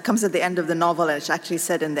says, it comes at the end of the novel, and it's actually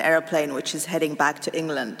said in the airplane, which is heading back to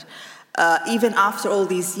England. Even after all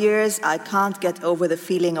these years, I can't get over the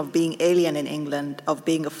feeling of being alien in England, of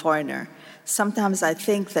being a foreigner. Sometimes I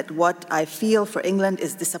think that what I feel for England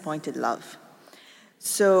is disappointed love.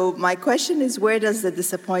 So my question is, where does the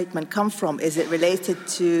disappointment come from? Is it related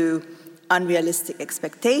to unrealistic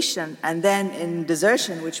expectation? And then in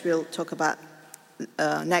Desertion, which we'll talk about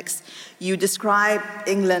next, you describe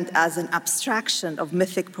England as an abstraction of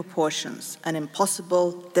mythic proportions, an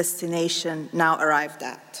impossible destination now arrived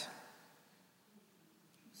at.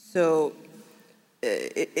 So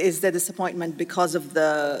is the disappointment because of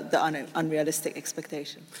the unrealistic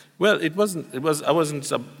expectation? Well, I wasn't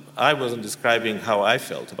describing how I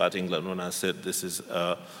felt about England when I said this is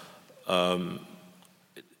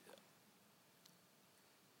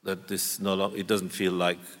that this no longer, it doesn't feel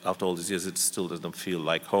like, after all these years, it still doesn't feel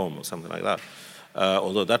like home or something like that.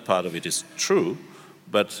 Although that part of it is true,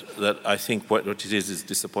 but that I think what it is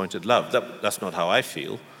disappointed love. That's not how I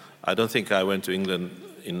feel. I don't think I went to England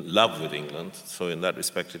in love with England, so in that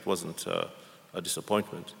respect it wasn't a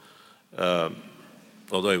disappointment.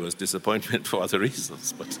 Although it was disappointment for other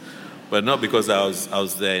reasons, but not because I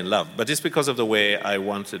was there in love. But it's because of the way I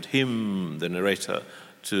wanted him, the narrator,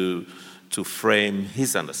 to frame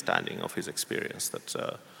his understanding of his experience,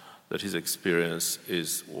 that his experience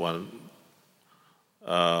is one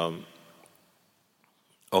of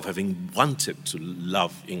having wanted to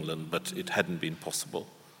love England, but it hadn't been possible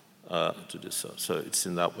to do so. So it's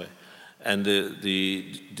in that way. And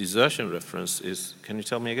the desertion reference is, can you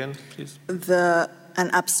tell me again, please? An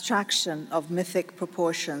abstraction of mythic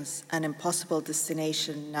proportions, an impossible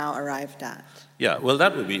destination now arrived at. Yeah, well,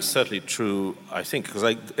 that would be certainly true, I think,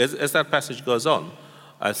 because as that passage goes on,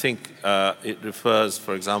 I think it refers,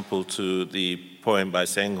 for example, to the poem by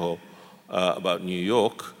Senghor about New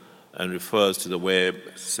York, and refers to the way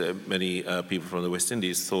many people from the West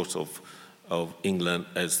Indies thought of England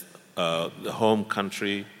as the home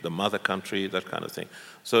country, the mother country, that kind of thing.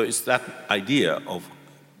 So it's that idea of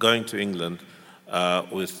going to England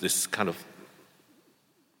with this kind of,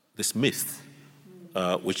 this myth,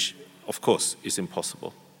 which of course is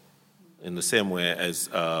impossible, in the same way as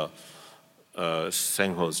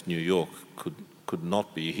Sengho's New York could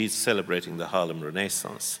not be. He's celebrating the Harlem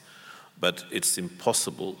Renaissance, but it's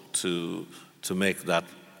impossible to make that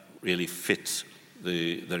really fit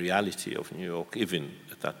the reality of New York, even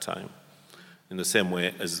at that time, in the same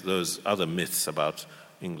way as those other myths about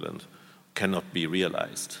England cannot be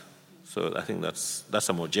realized. So I think that's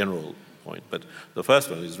a more general point. But the first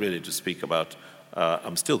one is really to speak about,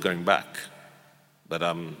 I'm still going back, but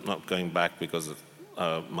I'm not going back because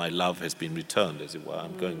my love has been returned, as it were.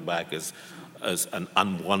 I'm going back as an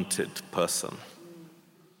unwanted person.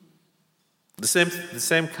 The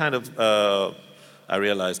same kind of, I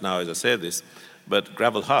realize now as I say this, but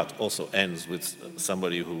Gravel Heart also ends with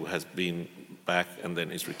somebody who has been back and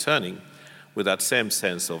then is returning with that same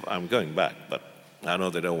sense of, I'm going back, but I know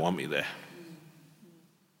they don't want me there.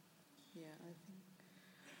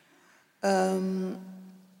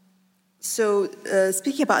 So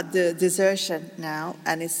speaking about the desertion now,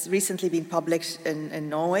 and it's recently been published in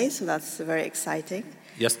Norway, so that's very exciting.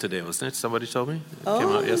 Yesterday, wasn't it? Somebody told me? It came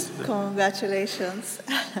out yesterday. Congratulations.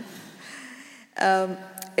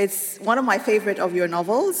 It's one of my favorite of your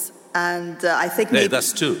novels, and I think maybe...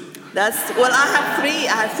 That's two. Well, I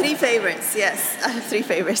have three favorites, yes. I have three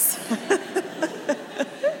favorites.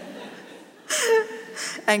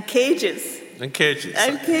 And Cages. And Cages.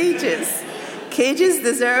 And Cages. Cages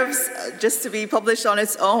deserves just to be published on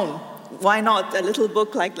its own. Why not a little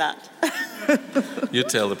book like that? You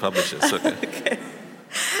tell the publishers, okay. Okay.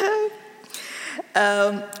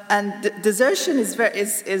 And desertion is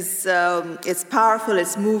it's powerful,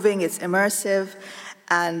 it's moving, it's immersive,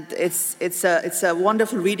 and it's a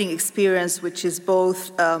wonderful reading experience, which is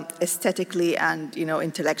both aesthetically and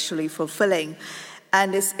intellectually fulfilling.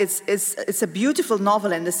 And it's a beautiful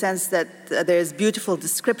novel in the sense that there's beautiful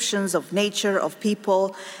descriptions of nature, of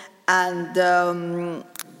people, and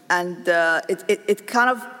it kind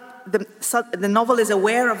of the novel is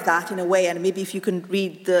aware of that in a way. And maybe if you can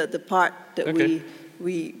read the part that okay.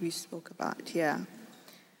 we spoke about, yeah.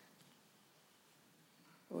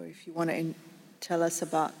 Or if you want to tell us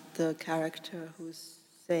about the character who's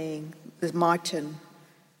saying, there's Martin.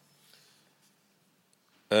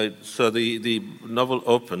 So the novel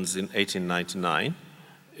opens in 1899.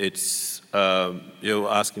 It's, you were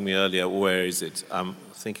asking me earlier, where is it? I'm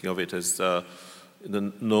thinking of it as the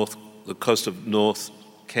coast of North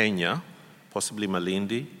Kenya, possibly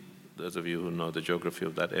Malindi, those of you who know the geography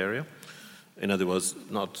of that area. In other words,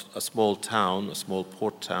 not a small town, a small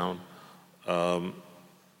port town, north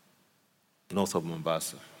of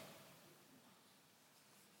Mombasa.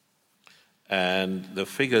 And the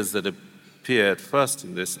figures that appear at first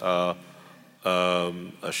in this are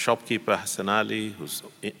a shopkeeper, Hassan Ali, who's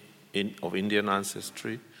of Indian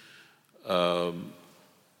ancestry, and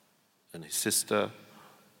his sister,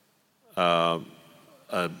 a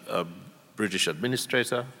British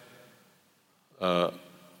administrator,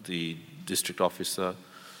 the district officer,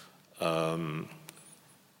 a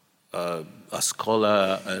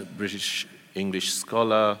scholar, a British English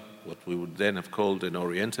scholar, what we would then have called an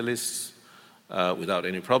Orientalist, without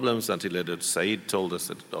any problems, until Edward Said told us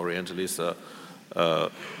that Orientalists are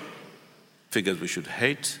figures we should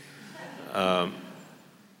hate. And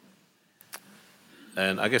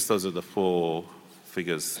I guess those are the four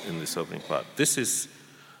figures in this opening part. This is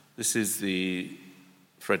the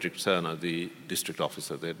Frederick Turner, the district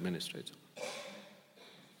officer, the administrator.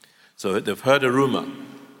 So they've heard a rumor.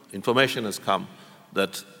 Information has come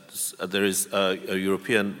that there is a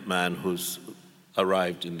European man who's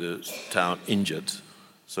arrived in the town injured.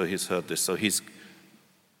 So he's heard this. So he's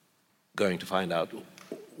going to find out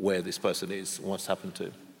where this person is, what's happened to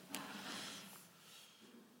him.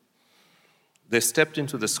 They stepped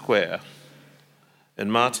into the square,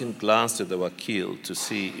 and Martin glanced at the wakil to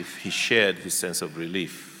see if he shared his sense of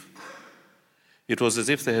relief. It was as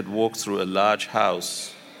if they had walked through a large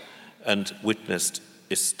house and witnessed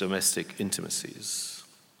its domestic intimacies.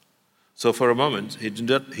 So for a moment, he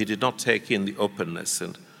did not take in the openness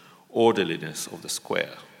and orderliness of the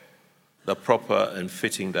square, the proper and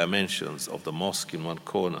fitting dimensions of the mosque in one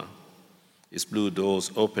corner, its blue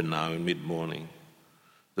doors open now in mid-morning,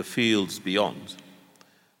 the fields beyond,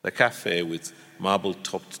 the cafe with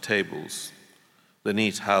marble-topped tables, the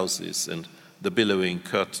neat houses and the billowing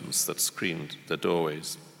curtains that screened the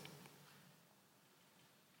doorways.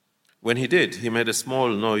 When he did, he made a small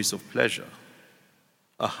noise of pleasure,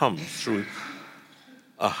 a hum through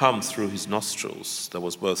his nostrils that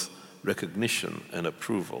was both recognition and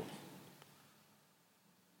approval.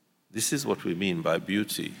 This is what we mean by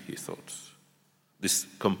beauty, he thought. This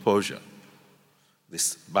composure,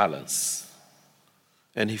 this balance.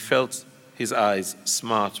 And he felt his eyes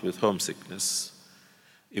smart with homesickness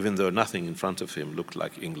even though nothing in front of him looked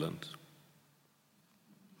like England.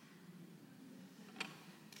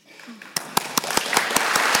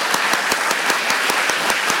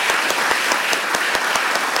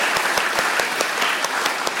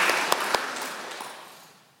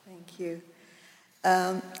 Thank you.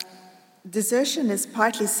 Desertion is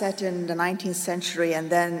partly set in the 19th century and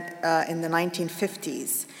then in the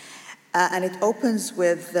 1950s. And it opens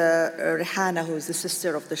with Rihanna, who is the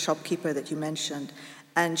sister of the shopkeeper that you mentioned.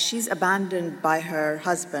 And she's abandoned by her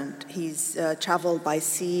husband. He's traveled by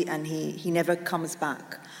sea and he never comes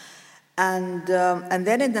back. And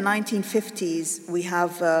then in the 1950s, we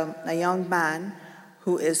have a young man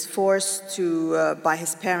who is forced by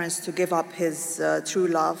his parents to give up his true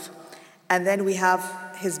love. And then we have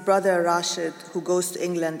his brother Rashid, who goes to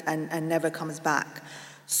England and never comes back.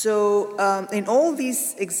 So in all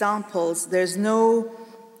these examples, there's no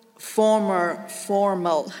formal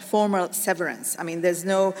severance. I mean,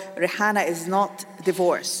 Rihanna is not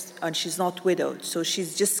divorced and she's not widowed. So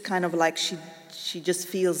she's just kind of like, she just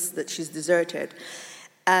feels that she's deserted.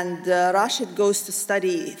 And Rashid goes to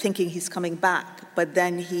study thinking he's coming back, but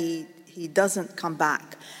then he doesn't come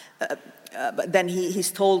back. But then he's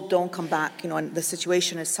told, don't come back, and the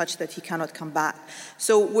situation is such that he cannot come back.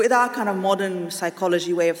 So with our kind of modern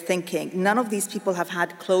psychology way of thinking, none of these people have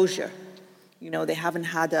had closure. They haven't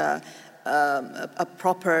had a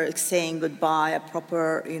proper saying goodbye, a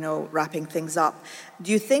proper, wrapping things up. Do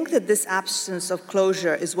you think that this absence of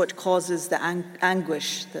closure is what causes the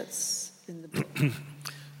anguish that's in the book?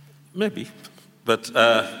 Maybe, but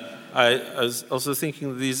I was also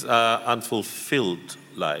thinking these are unfulfilled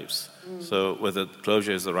lives. So whether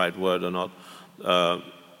closure is the right word or not,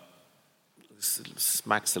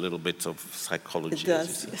 smacks a little bit of psychology. It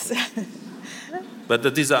does, yes.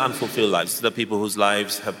 But these are unfulfilled lives. The people whose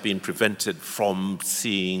lives have been prevented from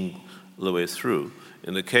seeing the way through.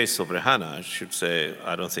 In the case of Rihanna, I should say,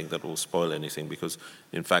 I don't think that will spoil anything because,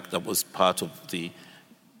 in fact, that was part of the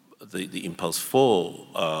impulse for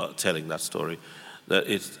telling that story. That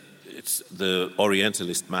it's the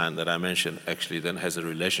Orientalist man that I mentioned actually then has a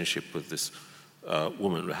relationship with this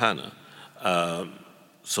woman, Rihanna.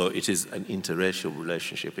 So it is an interracial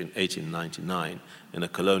relationship in 1899 in a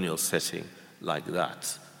colonial setting like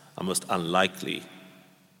that. A most unlikely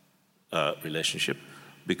relationship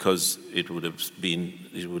because it would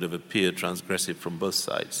have appeared transgressive from both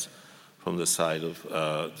sides, from the side of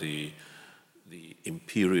the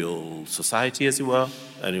imperial society, as it were,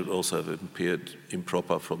 and it would also have appeared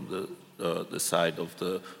improper from the side of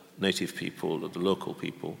the native people or the local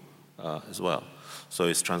people as well. So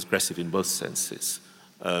it's transgressive in both senses.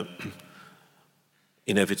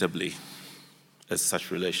 Inevitably, as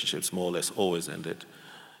such relationships more or less always ended,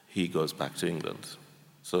 he goes back to England.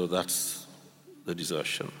 So that's the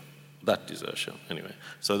desertion, anyway.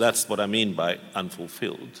 So that's what I mean by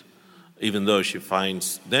unfulfilled. Even though she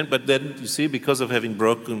finds, but then you see, because of having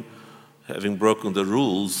broken the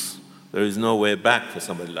rules, there is no way back for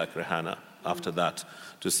somebody like Rihanna after that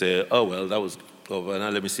to say, oh well, that was over. Now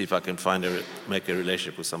let me see if I can make a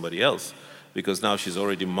relationship with somebody else, because now she's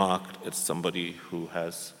already marked as somebody who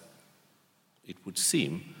has, it would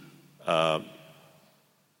seem, sort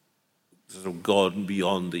of gone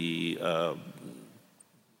beyond the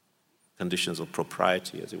conditions of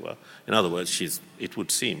propriety, as it were. In other words, it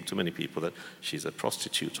would seem to many people that she's a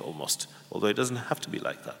prostitute almost, although it doesn't have to be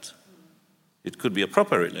like that. It could be a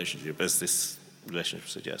proper relationship, as this relationship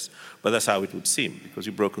suggests. But that's how it would seem, because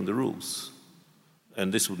you've broken the rules.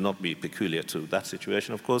 And this would not be peculiar to that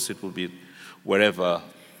situation. Of course, it would be wherever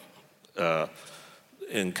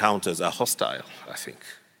encounters are hostile, I think.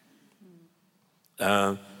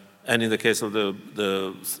 And in the case of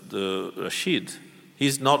the Rashid,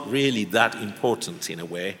 he's not really that important in a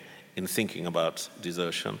way in thinking about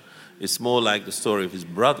desertion. It's more like the story of his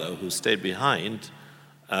brother who stayed behind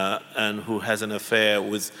and who has an affair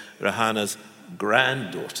with Rihanna's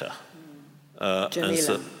granddaughter,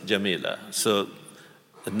 Jamila. So,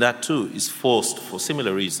 and that too is forced for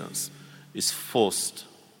similar reasons. Is forced.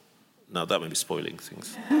 Now that may be spoiling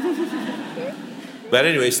things. But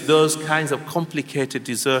anyways, those kinds of complicated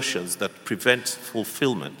desertions that prevent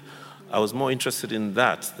fulfillment. I was more interested in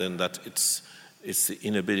that than that it's the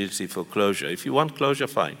inability for closure. If you want closure,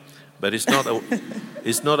 fine. But it's not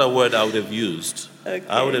a word I would have used. Okay.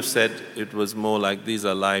 I would have said it was more like these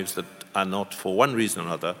are lives that are not, for one reason or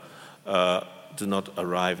another, do not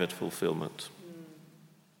arrive at fulfillment.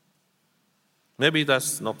 Maybe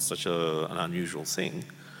that's not such an unusual thing,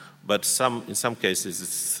 but in some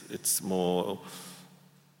cases it's more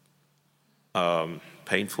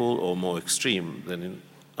painful or more extreme than in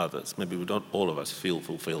others. Maybe we don't all of us feel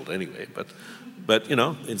fulfilled anyway, But,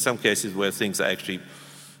 in some cases where things are actually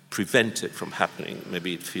prevented from happening,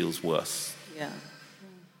 maybe it feels worse. Yeah.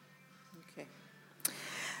 Okay.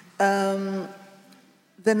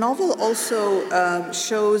 The novel also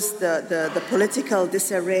shows the political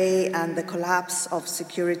disarray and the collapse of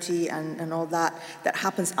security and all that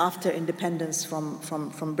happens after independence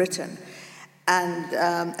from Britain,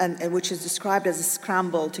 and which is described as a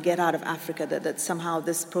scramble to get out of Africa, that somehow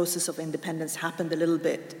this process of independence happened a little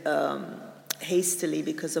bit hastily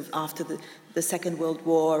because of after the Second World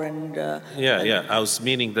War and... I was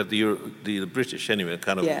meaning that the British, anyway,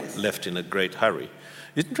 kind of left in a great hurry.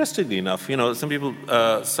 Interestingly enough, some people,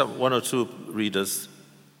 one or two readers...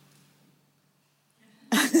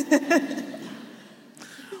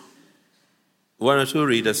 one or two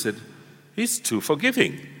readers said, he's too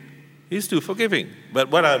forgiving. He's too forgiving.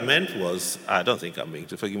 But what I meant was, I don't think I'm being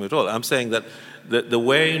too forgiving at all. I'm saying that the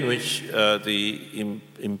way in which the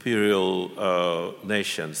imperial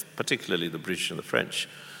nations, particularly the British and the French,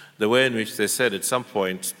 the way in which they said at some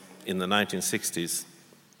point in the 1960s,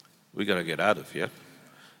 we got to get out of here.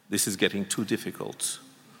 This is getting too difficult.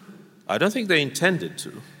 I don't think they intended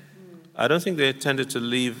to. I don't think they intended to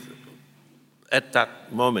leave at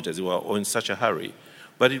that moment, as it were, or in such a hurry.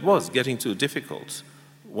 But it was getting too difficult.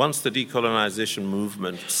 Once the decolonization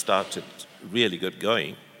movement started really get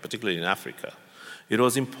going, particularly in Africa, it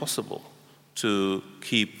was impossible to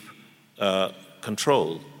keep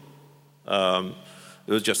control. There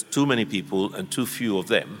was just too many people and too few of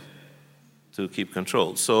them to keep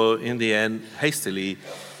control. So in the end, hastily,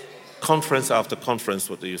 conference after conference,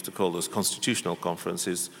 what they used to call those constitutional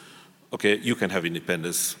conferences, okay, you can have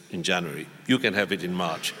independence in January, you can have it in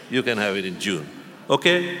March, you can have it in June.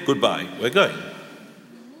 Okay, goodbye, we're going.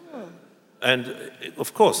 And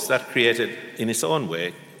of course, that created, in its own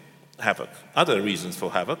way, havoc. Other reasons for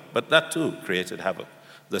havoc, but that too created havoc.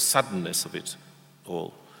 The suddenness of it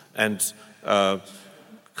all. And kind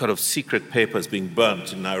of secret papers being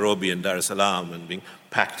burnt in Nairobi and Dar es Salaam and being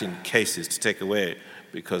packed in cases to take away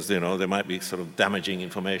because, there might be sort of damaging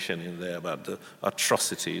information in there about the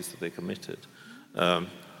atrocities that they committed.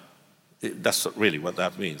 That's really what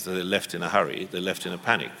that means. They left in a hurry, they left in a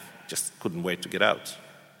panic, just couldn't wait to get out.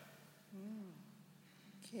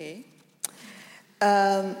 Okay.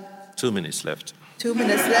 2 minutes left. 2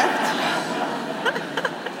 minutes left.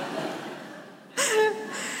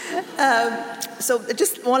 So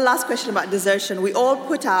just one last question about desertion. We all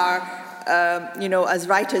put our, as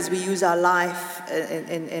writers, we use our life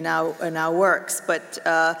in our works. But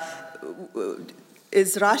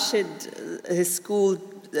is Rashid, his school,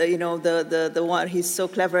 the one, he's so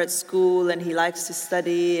clever at school and he likes to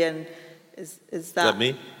study, and is that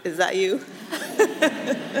me? Is that you?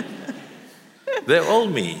 They're all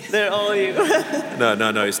me. They're all you.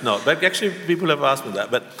 No, it's not. But actually, people have asked me that.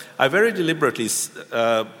 But I very deliberately,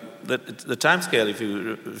 the time scale, if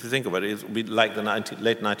you think about it, would be like the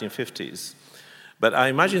late 1950s. But I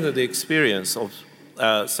imagine that the experience of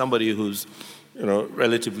somebody who's,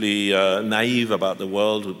 relatively naive about the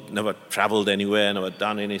world, who never traveled anywhere, never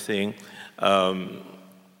done anything,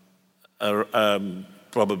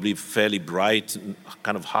 probably fairly bright,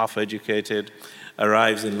 kind of half-educated,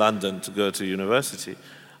 arrives in London to go to university.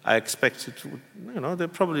 I expected, there are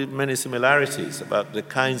probably many similarities about the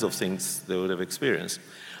kinds of things they would have experienced.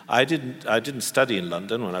 I didn't study in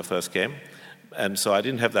London when I first came, and so I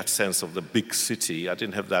didn't have that sense of the big city. I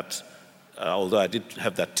didn't have that, although I did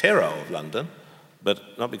have that terror of London,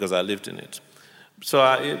 but not because I lived in it. So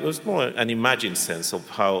it was more an imagined sense of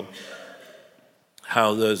how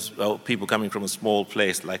those people coming from a small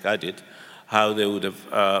place like I did, how they would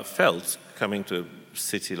have felt coming to a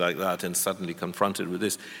city like that and suddenly confronted with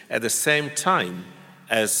this. At the same time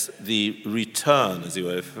as the return, as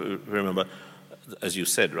you remember, as you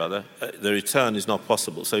said rather, the return is not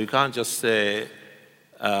possible. So you can't just say,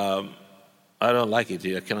 I don't like it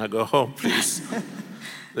here, can I go home, please?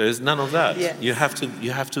 There is none of that. Yes. You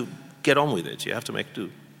have to get on with it. You have to make do.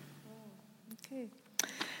 Okay.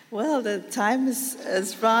 Well, the time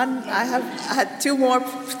is run. I had two more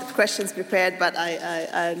questions prepared, but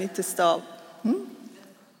I need to stop.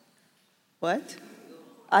 What?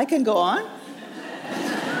 I can go on? Okay.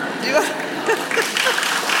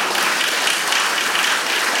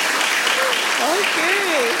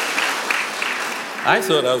 I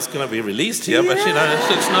thought I was going to be released here, but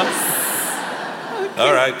it's not. Okay.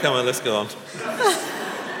 All right, come on, let's go on.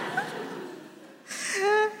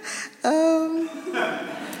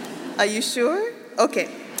 Are you sure? Okay.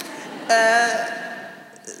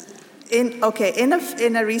 In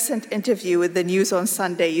a recent interview with the News on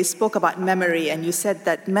Sunday, you spoke about memory, and you said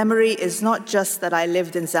that memory is not just that I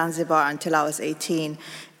lived in Zanzibar until I was 18.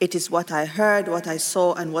 It is what I heard, what I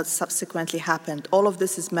saw, and what subsequently happened. All of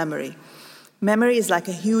this is memory. Memory is like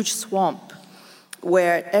a huge swamp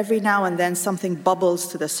where every now and then something bubbles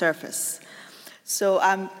to the surface. So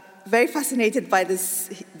I'm very fascinated by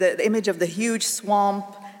the image of the huge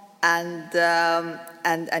swamp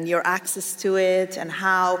and your access to it, and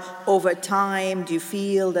how over time do you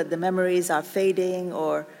feel that the memories are fading,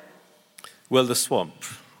 or? Well, the swamp.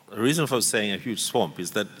 The reason for saying a huge swamp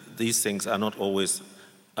is that these things are not always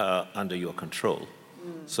under your control.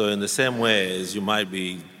 So in the same way as you might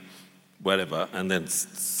be whatever, and then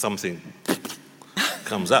something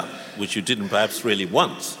comes up, which you didn't perhaps really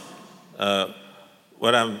want.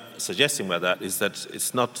 What I'm suggesting by that is that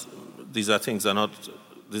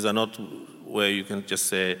these are not where you can just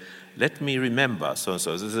say, let me remember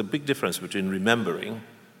so-and-so. There's a big difference between remembering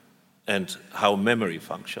and how memory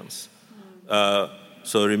functions. So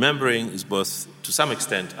remembering is both, to some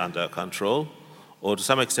extent, under control, or to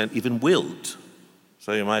some extent, even willed.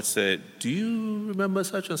 So you might say, do you remember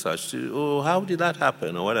such and such? Or how did that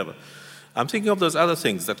happen, or whatever. I'm thinking of those other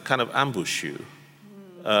things that kind of ambush you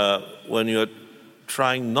when you're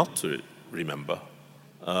trying not to remember,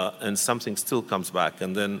 and something still comes back,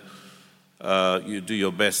 and then you do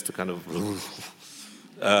your best to kind of,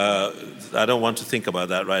 I don't want to think about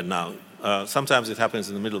that right now. Sometimes it happens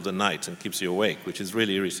in the middle of the night and keeps you awake, which is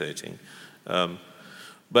really irritating.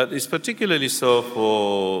 But it's particularly so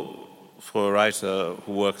for a writer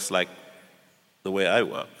who works like the way I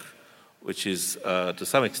work, which is to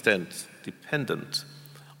some extent dependent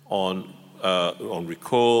on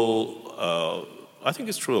recall. I think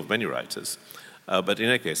it's true of many writers, but in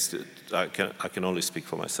any case, I can only speak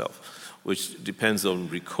for myself, which depends on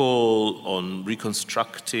recall, on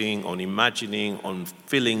reconstructing, on imagining, on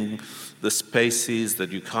filling the spaces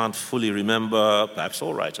that you can't fully remember. Perhaps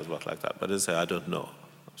all writers work like that, but as I say, I don't know.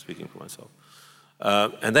 I'm speaking for myself.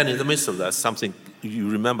 And then in the midst of that,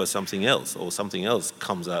 you remember something else, or something else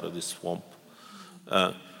comes out of this swamp,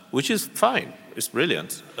 which is fine. It's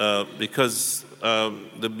brilliant, because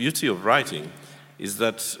the beauty of writing is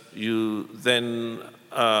that you then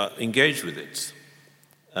engage with it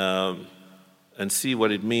and see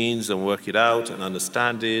what it means and work it out and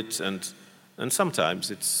understand it, and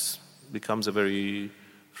sometimes it becomes a very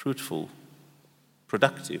fruitful,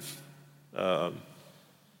 productive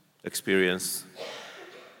experience,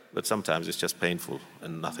 but sometimes it's just painful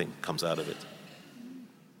and nothing comes out of it.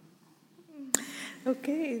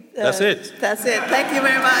 Okay. That's it. That's it. Thank you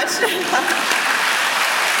very much.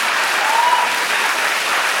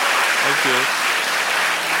 Thank you.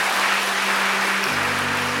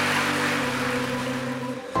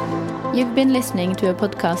 You've been listening to a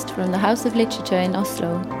podcast from the House of Literature in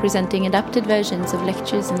Oslo, presenting adapted versions of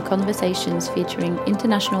lectures and conversations featuring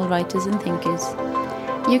international writers and thinkers.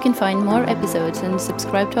 You can find more episodes and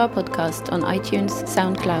subscribe to our podcast on iTunes,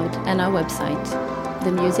 SoundCloud, and our website.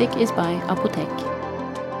 The music is by Apotek.